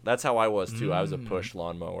 That's how I was too. I was a push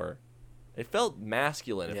lawnmower. It felt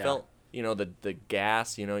masculine. It Yeah. felt, the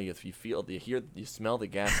gas. You feel, you smell the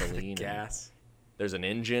gasoline. and Gas. There's an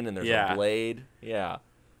engine and there's Yeah. a blade. Yeah.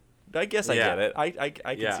 I guess I Yeah. get it. I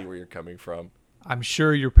can Yeah. see where you're coming from. I'm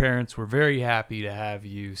sure your parents were very happy to have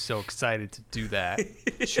you so excited to do that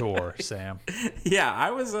chore, Sam. Yeah, I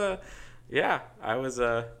was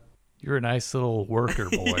You're a nice little worker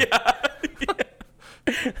boy.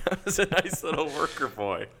 I was a nice little worker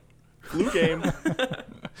boy. Flu game.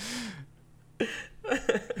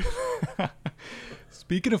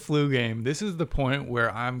 Speaking of flu game, this is the point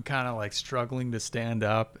where I'm kind of like struggling to stand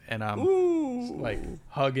up, and I'm like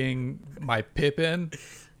hugging my Pippin.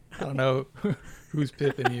 I don't know who's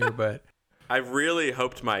Pippin here, but I really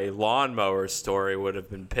hoped my lawnmower story would have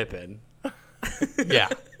been Pippin. yeah,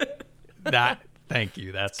 thank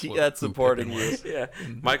you. That's That's who supporting Pippin you. was. Yeah,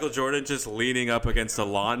 Michael Jordan just leaning up against a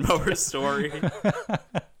lawnmower story.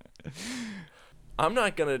 I'm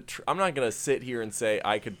not gonna sit here and say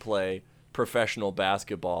I could play professional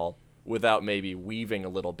basketball without maybe weaving a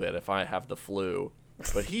little bit if I have the flu.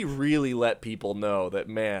 But he really let people know that,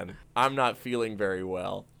 man, I'm not feeling very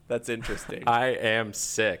well. That's interesting. I am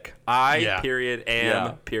sick. Yeah.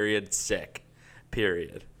 Yeah. Period sick.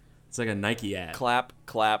 Period. It's like a Nike ad. Clap,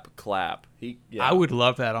 clap, clap. I would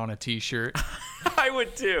love that on a T-shirt. I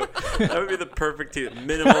would too. That would be the perfect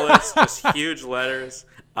minimalist, just huge letters.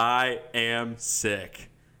 I am sick.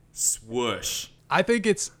 Swoosh. I think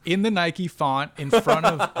it's in the Nike font in front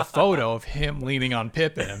of a photo of him leaning on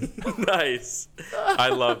Pippin. Nice. I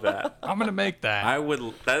love that. I'm gonna make that.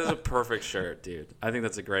 That is a perfect shirt, dude. I think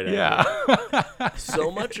that's a great idea. Yeah.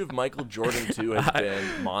 So much of Michael Jordan 2 has been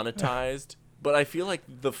monetized, but I feel like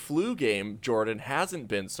the flu game Jordan hasn't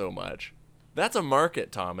been so much. That's a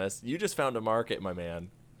market, Thomas. You just found a market, my man.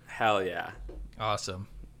 Hell yeah. Awesome.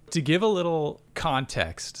 To give a little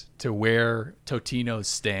context to where Totino's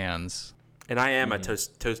stands. And I am a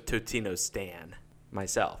Totino stan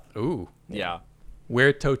myself. Ooh. Yeah.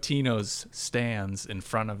 where Totino's stands in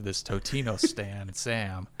front of this Totino stand,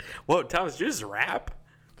 Sam. Whoa, Thomas, did you just rap?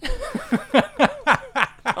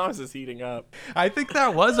 Thomas is heating up. I think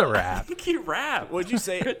that was a rap. I think he rapped. Would you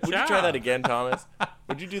say? Would you try job. that again, Thomas?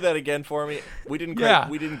 Would you do that again for me? We didn't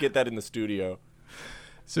get that in the studio.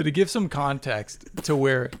 So to give some context to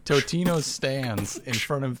where Totino stands in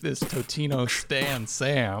front of this Totino stand,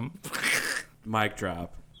 Sam. Mic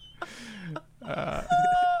drop.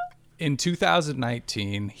 In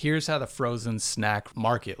 2019, here's how the frozen snack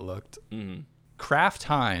market looked. Kraft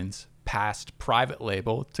Heinz passed private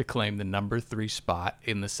label to claim the number 3 spot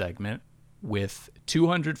in the segment with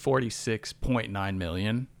 246.9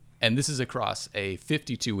 million, and this is across a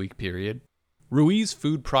 52-week period. Ruiz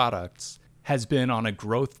Food Products has been on a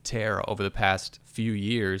growth tear over the past few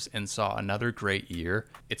years and saw another great year.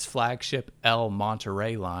 Its flagship El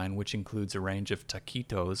Monterey line, which includes a range of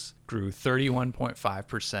taquitos, grew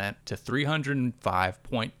 31.5% to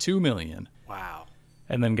 305.2 million. Wow.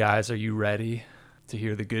 And then, guys, are you ready to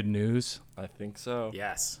hear the good news? I think so.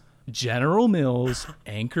 Yes. General Mills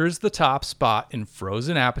anchors the top spot in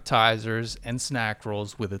frozen appetizers and snack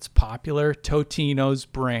rolls with its popular Totino's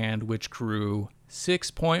brand, which grew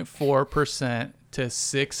 6.4% to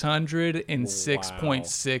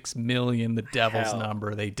 606.6 million, the devil's Hell.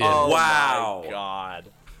 number. They did Oh it. Wow. my God.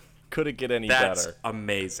 Could it get any That's better?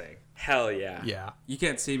 amazing. Hell yeah. Yeah. You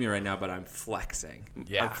can't see me right now, but I'm flexing.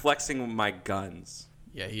 Yeah. I'm flexing with my guns.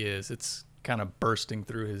 Yeah, he is. It's kind of bursting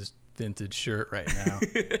through his vintage shirt right now.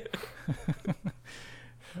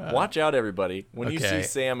 Watch out, everybody. When you okay, see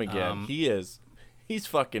Sam again, he's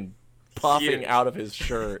fucking puffing out of his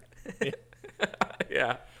shirt.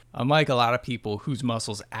 Yeah. Unlike a lot of people whose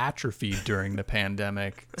muscles atrophied during the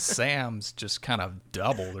pandemic, Sam's just kind of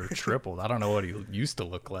doubled or tripled. I don't know what he used to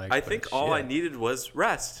look like. I but think all I shit. needed was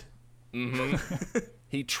rest.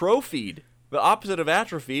 He trophied. The opposite of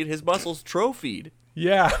atrophied, his muscles trophied.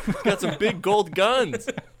 Yeah. Got some big gold guns.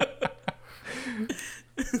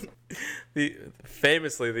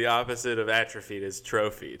 Famously, the opposite of atrophied is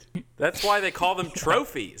trophied. That's why they call them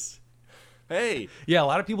trophies. Hey, Yeah, a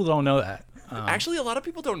lot of people don't know that. actually, a lot of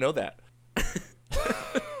people don't know that.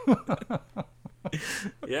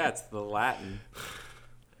 Yeah, it's the Latin.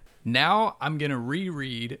 Now I'm going to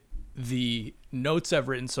reread the notes I've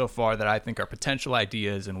written so far that I think are potential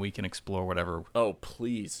ideas, and we can explore whatever. Oh,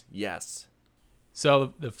 please. Yes.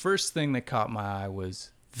 So the first thing that caught my eye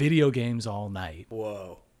was video games all night.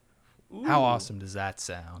 Whoa. How awesome does that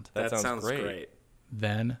sound? That sounds sounds great.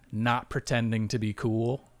 Then not pretending to be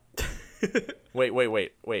cool. Wait, How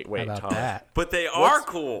about Thomas. that? But they are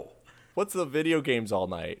cool. What's the video games all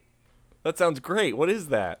night? That sounds great. What is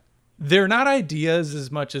that? They're not ideas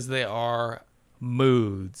as much as they are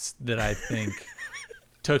moods that I think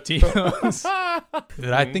Totino's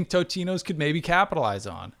could maybe capitalize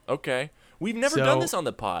on. Okay. We've never So- done this on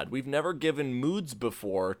the pod. We've never given moods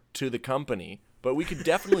before to the company, but we could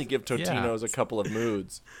definitely give Totino's a couple of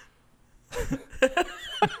moods.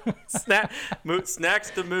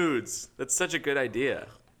 Snacks to moods. That's such a good idea.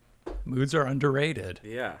 Moods are underrated.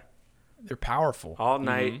 Yeah. They're powerful. All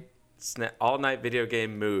night all night video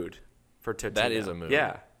game mood for Totino. That is a mood.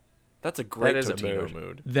 Yeah. That's a great That is a Totino mood.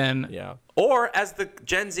 mood. Then Yeah. Or as the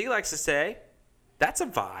Gen Z likes to say, that's a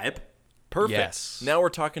vibe. Perfect. Yes. Now we're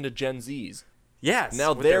talking to Gen Zs. Yes.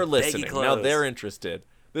 Now with they're their baggy listening. Now clothes. they're interested.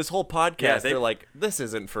 This whole podcast, Yeah, they're like, this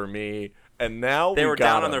isn't for me. And now They we were got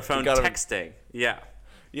down 'em. on their We phone got 'em. texting. Yeah.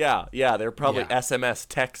 Yeah. They're probably Yeah. SMS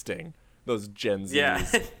texting. Those Gen Zs. Yeah.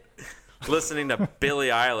 Listening to Billie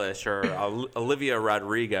Eilish or Olivia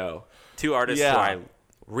Rodrigo, two artists Yeah. who I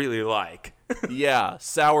really like. Yeah.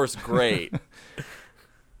 Sour's great.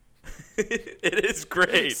 It is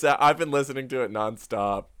great. So I've been listening to it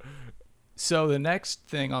nonstop. So the next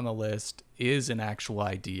thing on the list is an actual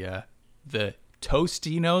idea. The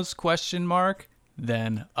Tostinos ?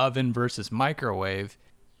 Then oven versus microwave.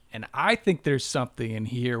 And I think there's something in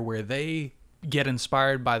here where they get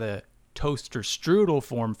inspired by the toaster strudel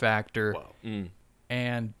form factor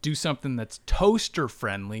and do something that's toaster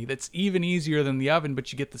friendly, that's even easier than the oven,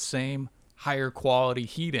 but you get the same higher quality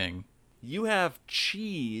heating. You have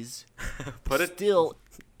cheese Put it. still Drop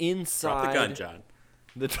inside the gun, John.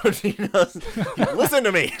 the Totino's. Listen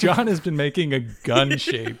to me. John has been making a gun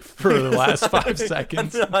shape for the last 5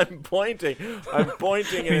 seconds. I'm pointing.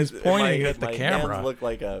 And He's pointing at the my camera. hands look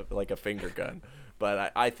like a finger gun.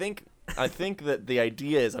 But I think that the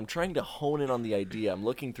idea is, I'm trying to hone in on the idea. I'm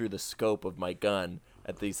looking through the scope of my gun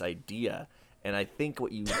at this idea, and I think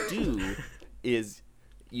what you do is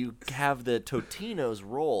you have the Totino's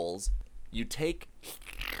rolls. You take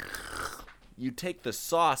the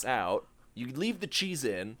sauce out. You leave the cheese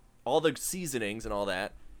in. all the seasonings and all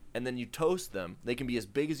that, and then you toast them. They can be as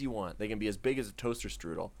big as you want. They can be as big as a toaster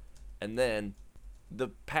strudel. And then the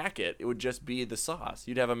packet, it would just be the sauce.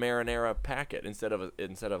 You'd have a marinara packet instead of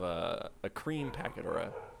a cream packet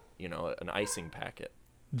or an icing packet.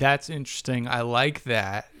 That's interesting. I like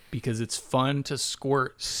that because it's fun to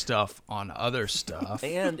squirt stuff on other stuff.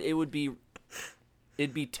 And it'd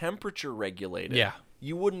be temperature regulated. Yeah.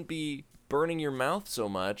 You wouldn't be burning your mouth so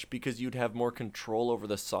much because you'd have more control over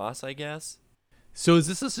the sauce, I guess. So is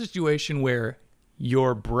this a situation where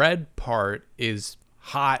your bread part is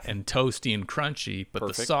hot and toasty and crunchy, but the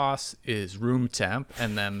Perfect. sauce is room temp,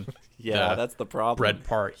 and then That's the problem. bread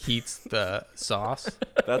part heats the sauce?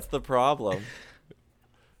 That's the problem.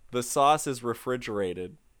 The sauce is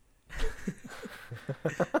refrigerated.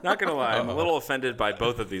 Not gonna lie, I'm a little offended by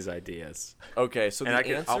both of these ideas, Okay, so and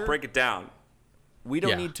the answer, I'll break it down. we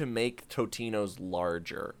don't Yeah. need to make Totino's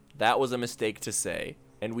larger. That was a mistake to say.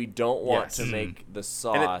 And we don't want Yes. to make the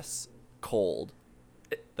sauce cold.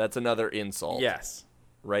 That's another insult. Yes,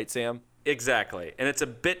 Right, Sam? exactly, and it's a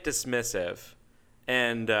bit dismissive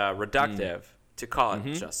and reductive to call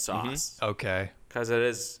it just sauce Okay. because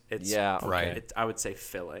it's Yeah, okay. Right. I would say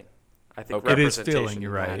filling. I think Okay. It is representation filling,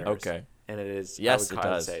 you're right. matters, Okay. and it is. Yes, I it would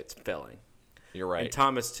does. say it's filling. You're right. And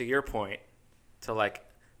Thomas, to your point, to like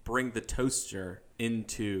bring the toaster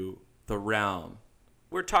into the realm,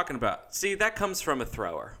 we're talking about. See, that comes from a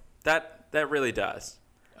thrower. That really does.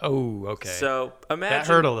 Oh, okay. So imagine that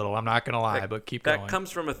hurt a little. I'm not gonna lie, but keep that going.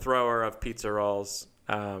 comes from a thrower of pizza rolls,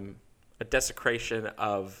 a desecration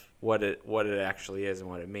of what it actually is and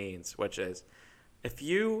what it means, which is if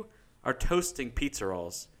you are toasting pizza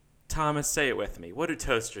rolls, Thomas, say it with me. What do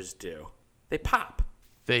toasters do? They pop.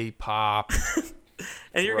 They pop.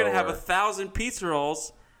 And you're gonna have Thrower. 1,000 pizza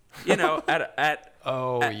rolls, at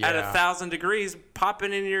Oh, at yeah. 1,000 degrees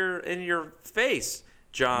popping in your face.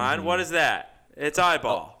 John, what is that? It's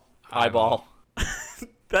eyeball. Eyeball.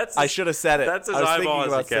 That's I should have said it. That's as I was eyeball thinking as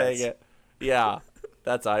about it saying gets. it. Yeah,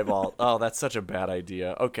 that's eyeball. Oh, that's such a bad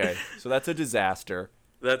idea. Okay, so that's a disaster.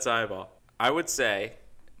 That's eyeball. I would say,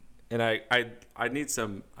 and I need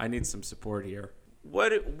some support here. What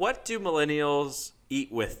do millennials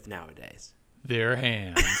eat with nowadays? Their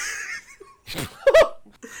hands.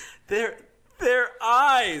 Their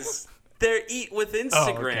eyes. They eat with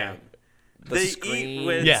Instagram. okay. They screen. eat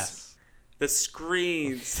with Yes. the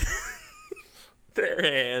screens. Their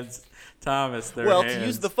hands, Thomas. Their Well, hands. to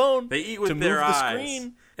use the phone, They eat with to their move the eyes.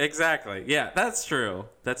 screen. Exactly. Yeah, that's true.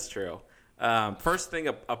 That's true. First thing,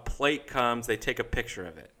 a plate comes. They take a picture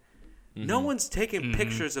of it. No one's taking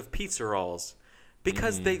pictures of pizza rolls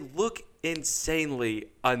because they look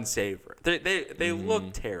insanely unsavory. They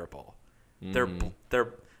look terrible.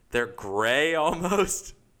 They're gray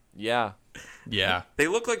almost. Yeah, Yeah. They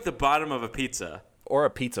look like the bottom of a pizza. or a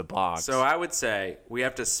pizza box. So I would say we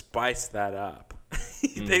have to spice that up.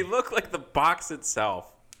 They look like the box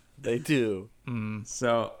itself. they do.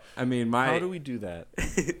 So I mean, How do we do that?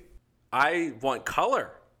 I want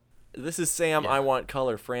color. This is Sam. I want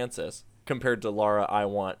color, Francis, compared to Laura. I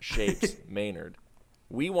want shapes, Maynard.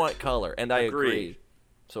 We want color, and I agree. Agreed.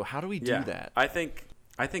 So how do we do that? I think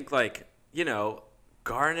like,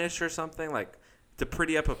 garnish or something, like to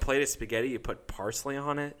pretty up a plate of spaghetti, you put parsley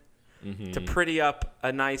on it. To pretty up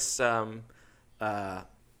a nice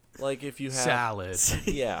Like if you have Salad.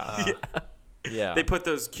 Yeah. Yeah. they put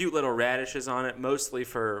those cute little radishes on it, mostly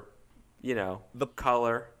for, the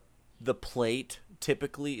color. The plate,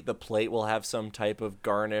 typically the plate will have some type of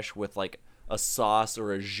garnish with like a sauce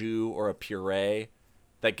or a jus or a puree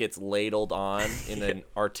that gets ladled on in an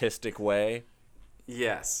artistic way.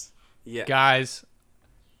 Yes. Yeah. Guys,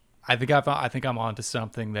 I think I'm onto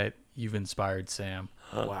something that you've inspired, Sam.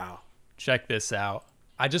 Wow. Check this out.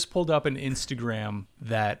 I just pulled up an Instagram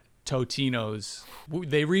that Totino's,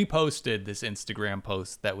 they reposted this Instagram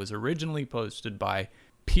post that was originally posted by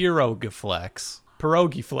Pierogiflex.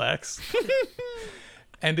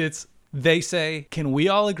 And they say, can we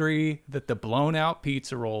all agree that the blown out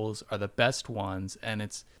pizza rolls are the best ones? And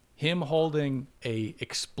it's him holding a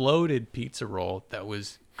exploded pizza roll that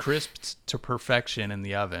was crisped to perfection in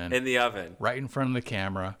the oven. In the oven. Right in front of the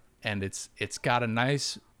camera, and it's got a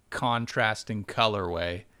nice contrasting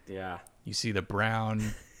colorway. Yeah. You see the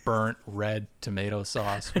brown, burnt red tomato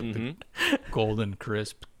sauce with the golden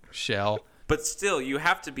crisp shell. But still, you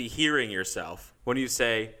have to be hearing yourself when you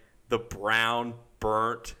say the brown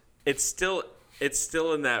burnt. It's still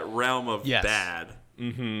in that realm of Yes.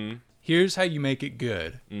 bad. Here's how you make it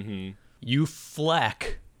good. You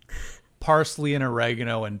fleck parsley and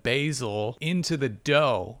oregano and basil into the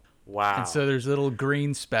dough. Wow. And so there's little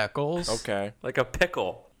green speckles. Okay. Like a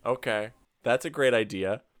pickle. Okay. That's a great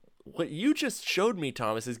idea. what you just showed me,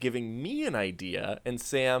 Thomas, is giving me an idea. And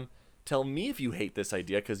Sam, tell me if you hate this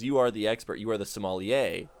idea, because you are the expert. You are the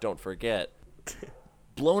sommelier. Don't forget.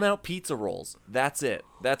 Blown out pizza rolls. That's it.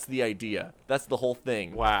 That's the idea. That's the whole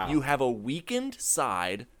thing. Wow. You have a weakened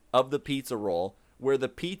side of the pizza roll where the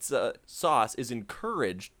pizza sauce is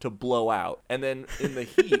encouraged to blow out. And then in the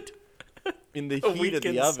heat, of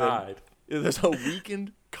the oven, there's a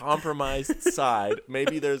weakened, compromised side.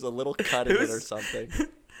 Maybe there's a little cut in it or something.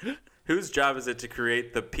 Whose job is it to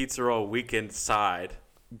create the pizza roll weakened side?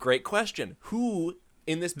 Great question. Who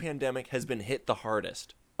in this pandemic has been hit the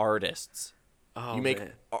hardest? Artists. Oh, You make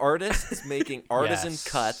man. artists making artisan Yes.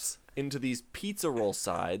 cuts into these pizza roll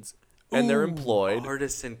sides, and they're employed.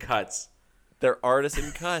 Artisan cuts. They're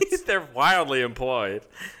artisan cuts. They're wildly employed.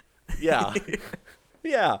 Yeah.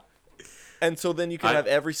 Yeah. And so then you can have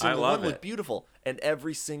every single love one look it. beautiful. And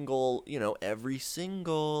every single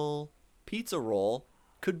pizza roll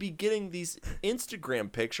could be getting these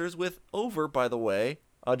Instagram pictures with by the way,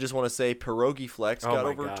 I just want to say Pierogi Flex got my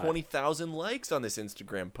over God. 20,000 likes on this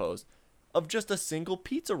Instagram post of just a single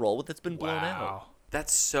pizza roll that's been blown out. Wow.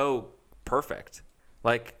 That's so perfect.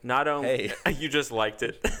 Like, not only Hey. you just liked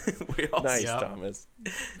it. We all Nice, Yep. Thomas.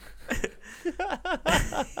 You're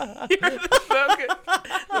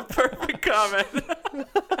the perfect comment.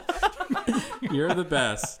 You're the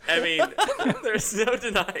best. I mean, there's no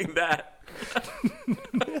denying that.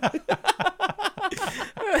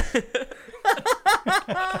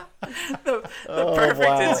 the perfect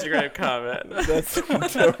wow. Instagram comment. That's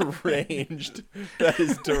deranged. That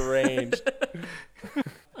is deranged.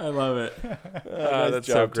 I love it. Nice that's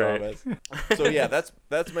so job, great. Thomas. So yeah,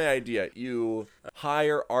 that's my idea. You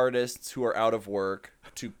hire artists who are out of work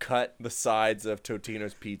to cut the sides of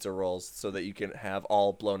Totino's pizza rolls so that you can have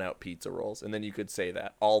all blown out pizza rolls, and then you could say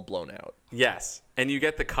that all blown out. Yes, and you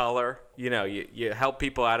get the color. You know, you help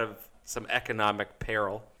people out of some economic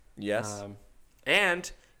peril. Yes.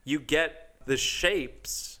 And you get the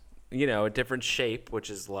shapes, you know, a different shape, which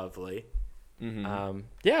is lovely.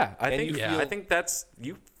 Yeah, I And think you feel- that's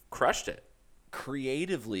you crushed it.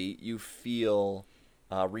 Creatively, you feel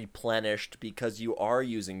replenished because you are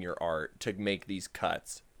using your art to make these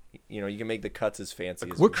cuts. You know, you can make the cuts as fancy as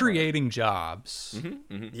We're you want. creating jobs.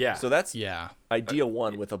 Yeah. So that's Yeah. idea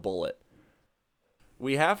one with a bullet.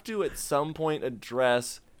 We have to at some point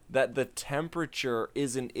address that the temperature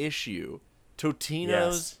is an issue. Totino's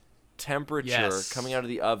Yes. temperature Yes. coming out of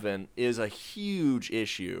the oven is a huge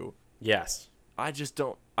issue. yes. I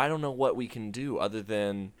don't know what we can do other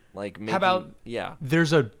than like making, How about yeah.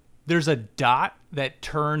 there's a dot that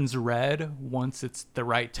turns red once it's the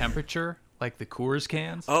right temperature, like the Coors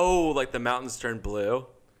cans. Oh, like the mountains turn blue.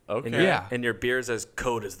 Okay. And your, Yeah. and your beer's as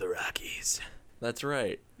cold as the Rockies. That's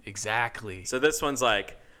right. Exactly. So this one's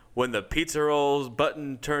like, when the pizza rolls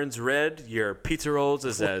button turns red, your pizza rolls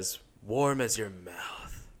is as warm as your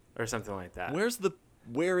mouth, or something like that. Where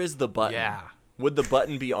is the button? Yeah. Would the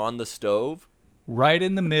button be on the stove? Right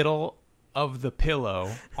in the middle of the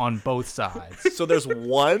pillow on both sides. So there's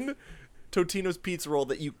one Totino's pizza roll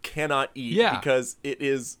that you cannot eat Yeah. because it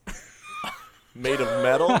is made of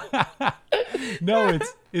metal. No,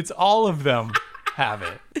 it's all of them have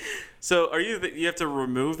it. So you have to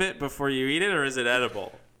remove it before you eat it, or is it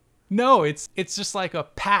edible? No, it's just like a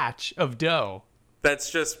patch of dough, That's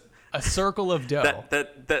just a circle of dough.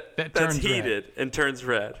 that's turns heated and turns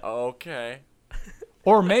red. Okay.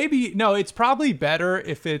 Or maybe no, it's probably better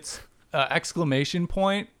if it's exclamation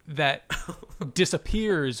point that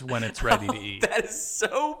disappears when it's ready to eat. That is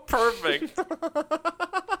so perfect.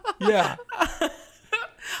 Yeah.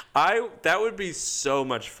 That would be so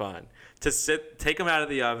much fun to take them out of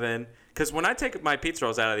the oven. Because when I take my pizza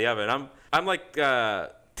rolls out of the oven, I'm like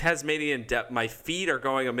Tasmanian depth. My feet are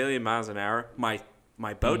going a million miles an hour. My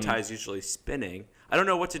bow tie is usually spinning. I don't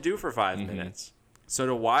know what to do for 5 minutes. So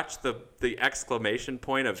to watch the exclamation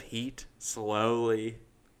point of heat slowly.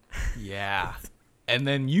 Yeah. And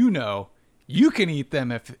then you can eat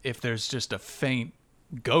them if there's just a faint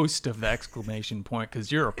ghost of the exclamation point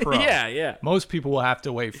because you're a pro. Yeah. Most people will have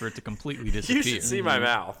to wait for it to completely disappear. You should see my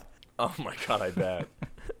mouth. Oh my god, I bet.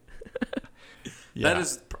 Yeah. That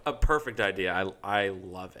is a perfect idea. I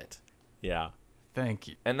love it. Yeah. Thank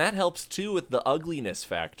you. And that helps too with the ugliness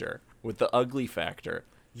factor. With the ugly factor.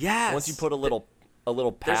 Yes. Once you put a little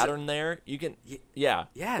pattern there, you can yeah.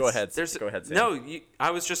 Yes. Go ahead. There's, Go ahead, Sam. No,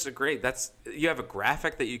 I was just agreeing. You have a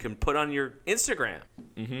graphic that you can put on your Instagram.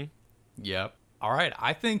 Yep. All right.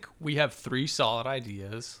 I think we have 3 solid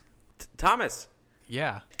ideas. Thomas,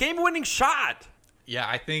 Yeah. game-winning shot. Yeah,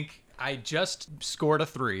 I think I just scored a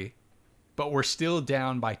 3, but we're still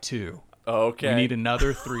down by 2. Okay. We need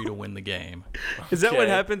another 3 to win the game. Is that what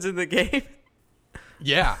Okay. happens in the game?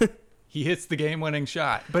 Yeah. He hits the game-winning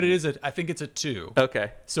shot. But I think it's a 2.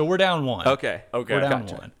 Okay. So we're down 1. Okay. Okay. We're down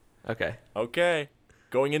Gotcha. 1. Okay. Okay.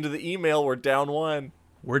 Going into the email, we're down 1.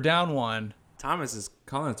 We're down 1. Thomas is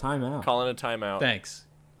calling a timeout. Calling a timeout. Thanks.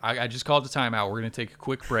 I just called the timeout. We're going to take a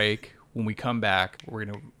quick break. When we come back, we're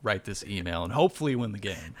going to write this email and hopefully win the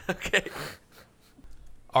game. Okay.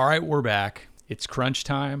 All right, we're back. It's crunch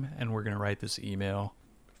time, and we're going to write this email.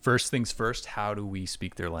 First things first, how do we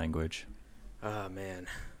speak their language? Oh, man.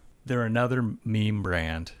 They're another meme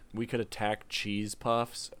brand. We could attack cheese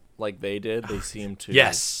puffs like they did. They seem to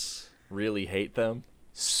Yes. really hate them.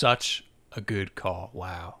 Such a good call.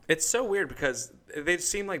 Wow. It's so weird because they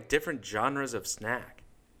seem like different genres of snack.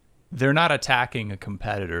 They're not attacking a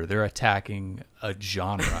competitor. They're attacking a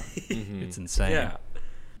genre. It's insane. Yeah.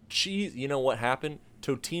 Cheese, you know what happened?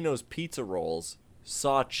 Totino's Pizza Rolls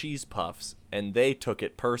saw cheese puffs and they took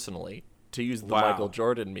it personally, to use the Wow. Michael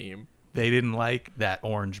Jordan meme. They didn't like that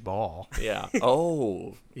orange ball. Yeah.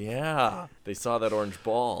 Oh, yeah. They saw that orange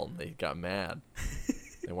ball and they got mad.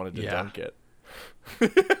 They wanted to Yeah. dunk it.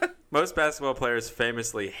 Most basketball players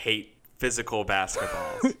famously hate physical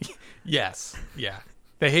basketballs. Yes. Yeah.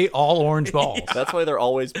 They hate all orange balls. That's why they're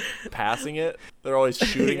always passing it. They're always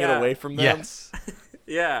shooting Yeah. it away from them. Yes.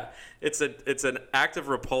 Yeah. It's an act of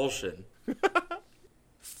repulsion.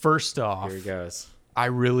 First off, Here he goes. I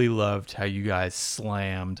really loved how you guys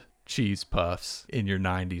slammed cheese puffs in your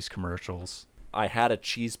 90s commercials. I had a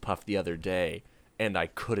cheese puff the other day and I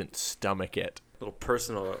couldn't stomach it. Little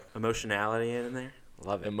personal emotionality in there.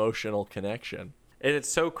 Love it. Emotional connection. And it's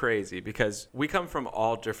so crazy because we come from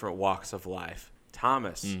all different walks of life.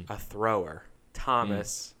 Thomas, a thrower.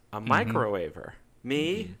 Thomas, a microwaver.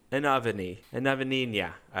 Me, an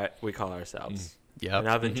ovenina, we call ourselves. Yep. An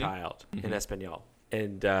oven child in Espanol.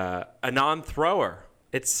 And a non-thrower.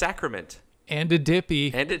 It's sacrament. And a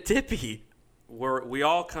dippy. And a dippy. Where we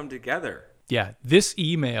all come together. Yeah, this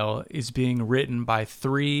email is being written by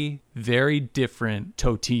 3 very different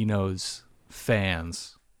Totino's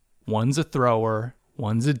fans. One's a thrower,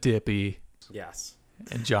 one's a dippy. Yes.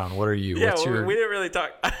 And John, what are you? Yeah, What's your we didn't really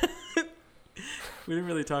talk. We didn't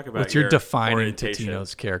really talk about what's your defining orientation.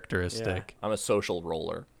 Totino's characteristic? I'm a social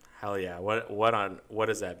roller. Hell yeah! What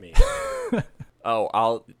does that mean? Oh,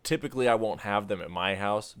 I won't have them at my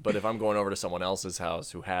house, but if I'm going over to someone else's house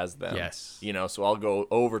who has them, Yes. so I'll go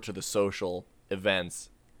over to the social events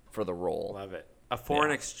for the roll. Love it. A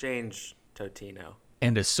foreign exchange Totino.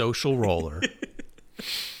 And a social roller.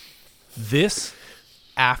 This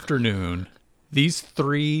afternoon, these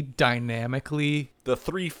 3 dynamically The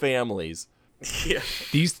 3 families. Yeah.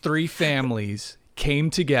 these 3 families came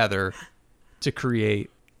together to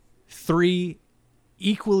create 3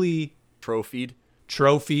 equally trophied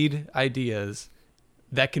ideas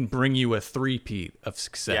that can bring you a 3-peat of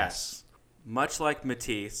success. Yes. Much like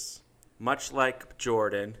Matisse, much like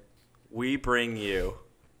Jordan, we bring you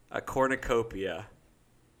a cornucopia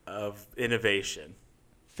of innovation.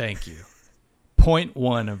 Thank you. Point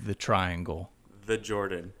 1 of the triangle. The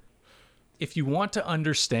Jordan. If you want to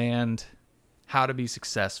understand how to be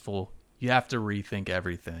successful, you have to rethink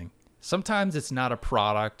everything. Sometimes it's not a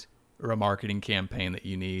product or a marketing campaign that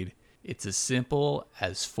you need. It's as simple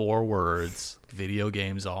as 4 words: video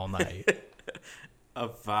games all night. A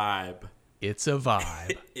vibe. It's a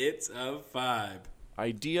vibe. It's a vibe.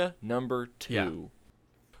 Idea number 2. Yeah.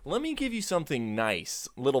 Let me give you something nice,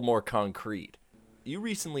 a little more concrete. You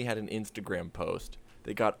recently had an Instagram post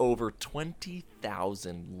that got over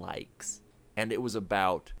 20,000 likes, and it was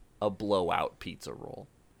about a blowout pizza roll.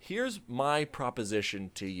 Here's my proposition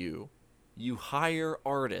to you. You hire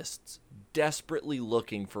artists desperately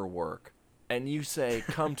looking for work, and you say,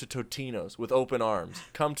 come to Totino's with open arms.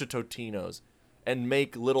 Come to Totino's and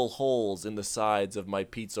make little holes in the sides of my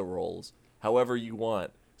pizza rolls, however you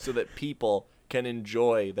want, so that people can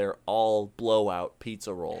enjoy their all blowout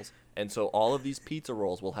pizza rolls. And so all of these pizza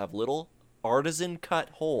rolls will have little artisan cut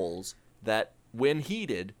holes that, when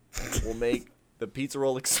heated, will make the pizza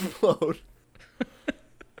roll explode.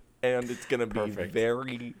 And it's going to be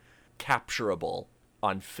very capturable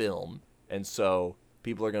on film. And so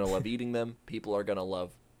people are going to love eating them. People are going to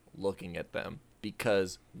love looking at them.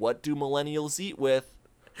 Because what do millennials eat with?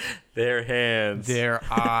 Their hands. Their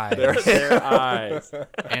eyes Their eyes.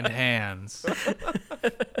 and hands.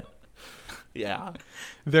 Yeah.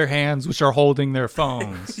 Their hands, which are holding their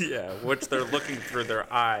phones. Yeah, which they're looking through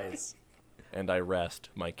their eyes. And I rest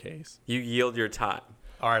my case. You yield your time.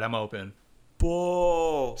 All right, I'm open.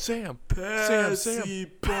 Bull. Sam. Bull.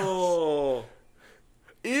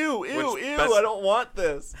 Ew, Which ew, best- I don't want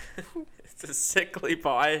this. It's a sickly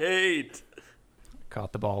ball. I hate.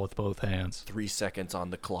 Caught the ball with both hands. 3 seconds on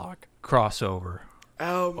the clock. Crossover.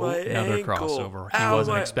 Oh, my another ankle. crossover. He Ow,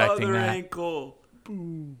 wasn't my expecting other that. Ankle.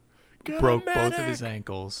 Broke both of his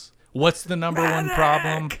ankles. What's the number one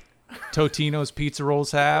problem Totino's pizza rolls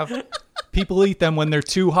have? People eat them when they're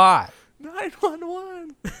too hot.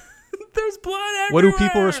 911. There's blood everywhere. What do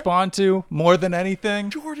people respond to more than anything?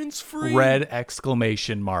 Jordan's free. Red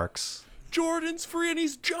exclamation marks. Jordan's free and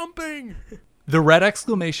he's jumping. The red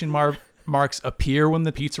exclamation marks appear when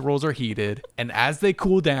the pizza rolls are heated, and as they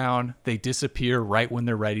cool down, they disappear right when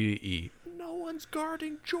they're ready to eat. No one's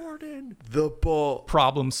guarding Jordan. The ball.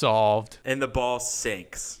 Problem solved. And the ball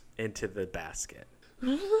sinks into the basket.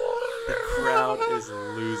 The crowd is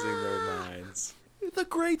losing their minds. The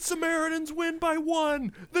Great Samaritans win by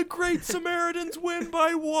 1. The Great Samaritans win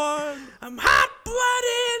by 1. I'm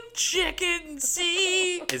hot-blooded chicken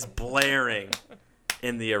C is blaring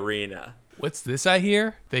in the arena. What's this I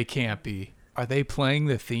hear? They can't be. Are they playing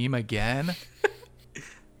the theme again?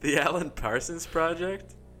 The Alan Parsons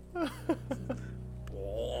Project?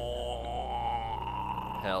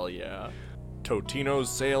 Hell yeah. Totino's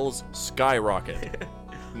sales skyrocket.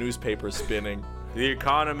 Newspapers spinning. The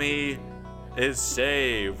economy is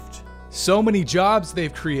saved. So many jobs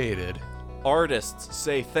they've created. Artists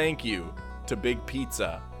say thank you to Big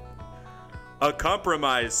Pizza. A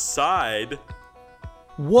compromise side.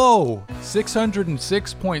 Whoa,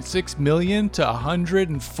 606.6 million to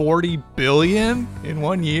 140 billion in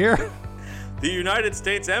 1 year? The United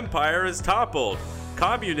States empire is toppled.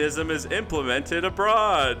 Communism is implemented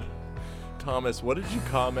abroad. Thomas, what did you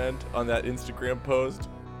comment on that Instagram post?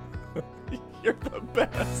 You're the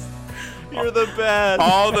best. You're the best.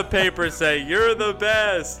 All the papers say you're the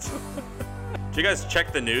best. Did you guys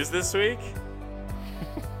check the news this week?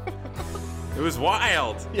 It was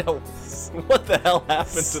wild. Yeah, what the hell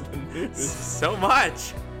happened to the news? So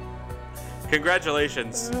much.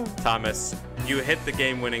 Congratulations, Thomas. You hit the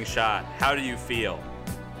game-winning shot. How do you feel?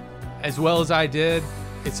 As well as I did,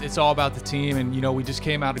 it's all about the team, and we just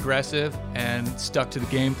came out aggressive and stuck to the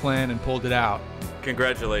game plan and pulled it out.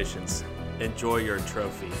 Congratulations. Enjoy your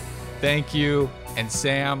trophy. Thank you. And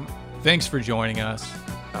Sam, thanks for joining us.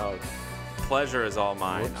 Oh, pleasure is all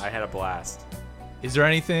mine. Whoops. I had a blast. Is there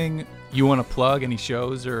anything you want to plug? Any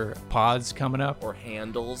shows or pods coming up? Or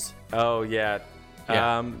handles? Oh, yeah.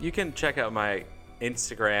 Yeah. You can check out my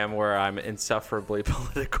Instagram where I'm insufferably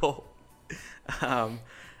political.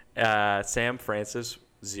 Sam Francis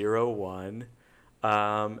 01.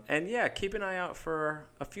 And yeah, keep an eye out for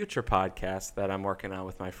a future podcast that I'm working on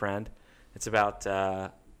with my friend. It's about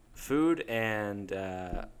food and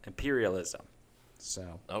imperialism.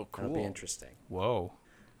 So Oh, cool. That'll be interesting. Whoa.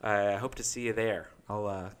 I hope to see you there.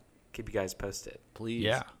 I'll keep you guys posted. Please.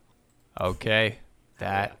 Yeah. Okay.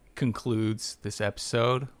 That concludes this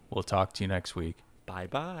episode. We'll talk to you next week.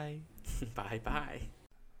 Bye-bye. Bye-bye.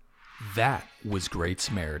 That was Great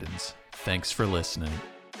Samaritans. Thanks for listening.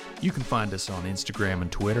 You can find us on Instagram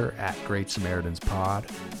and Twitter at Great Samaritans Pod,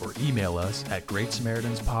 or email us at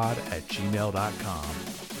greatsamaritans.pod@gmail.com.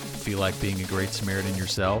 Feel like being a Great Samaritan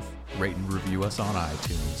yourself? Rate and review us on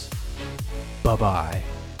iTunes. Bye-bye.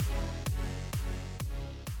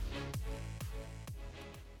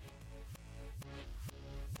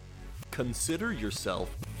 Consider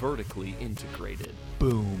yourself vertically integrated.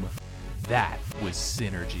 Boom. That was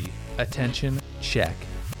synergy. Attention, check.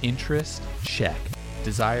 Interest, check.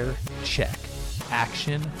 Desire, check.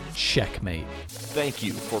 Action, checkmate. Thank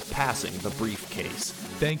you for passing the briefcase.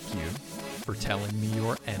 Thank you for telling me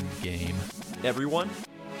your end game. Everyone,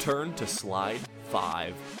 turn to slide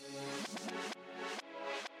 5.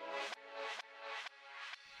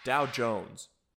 Dow Jones,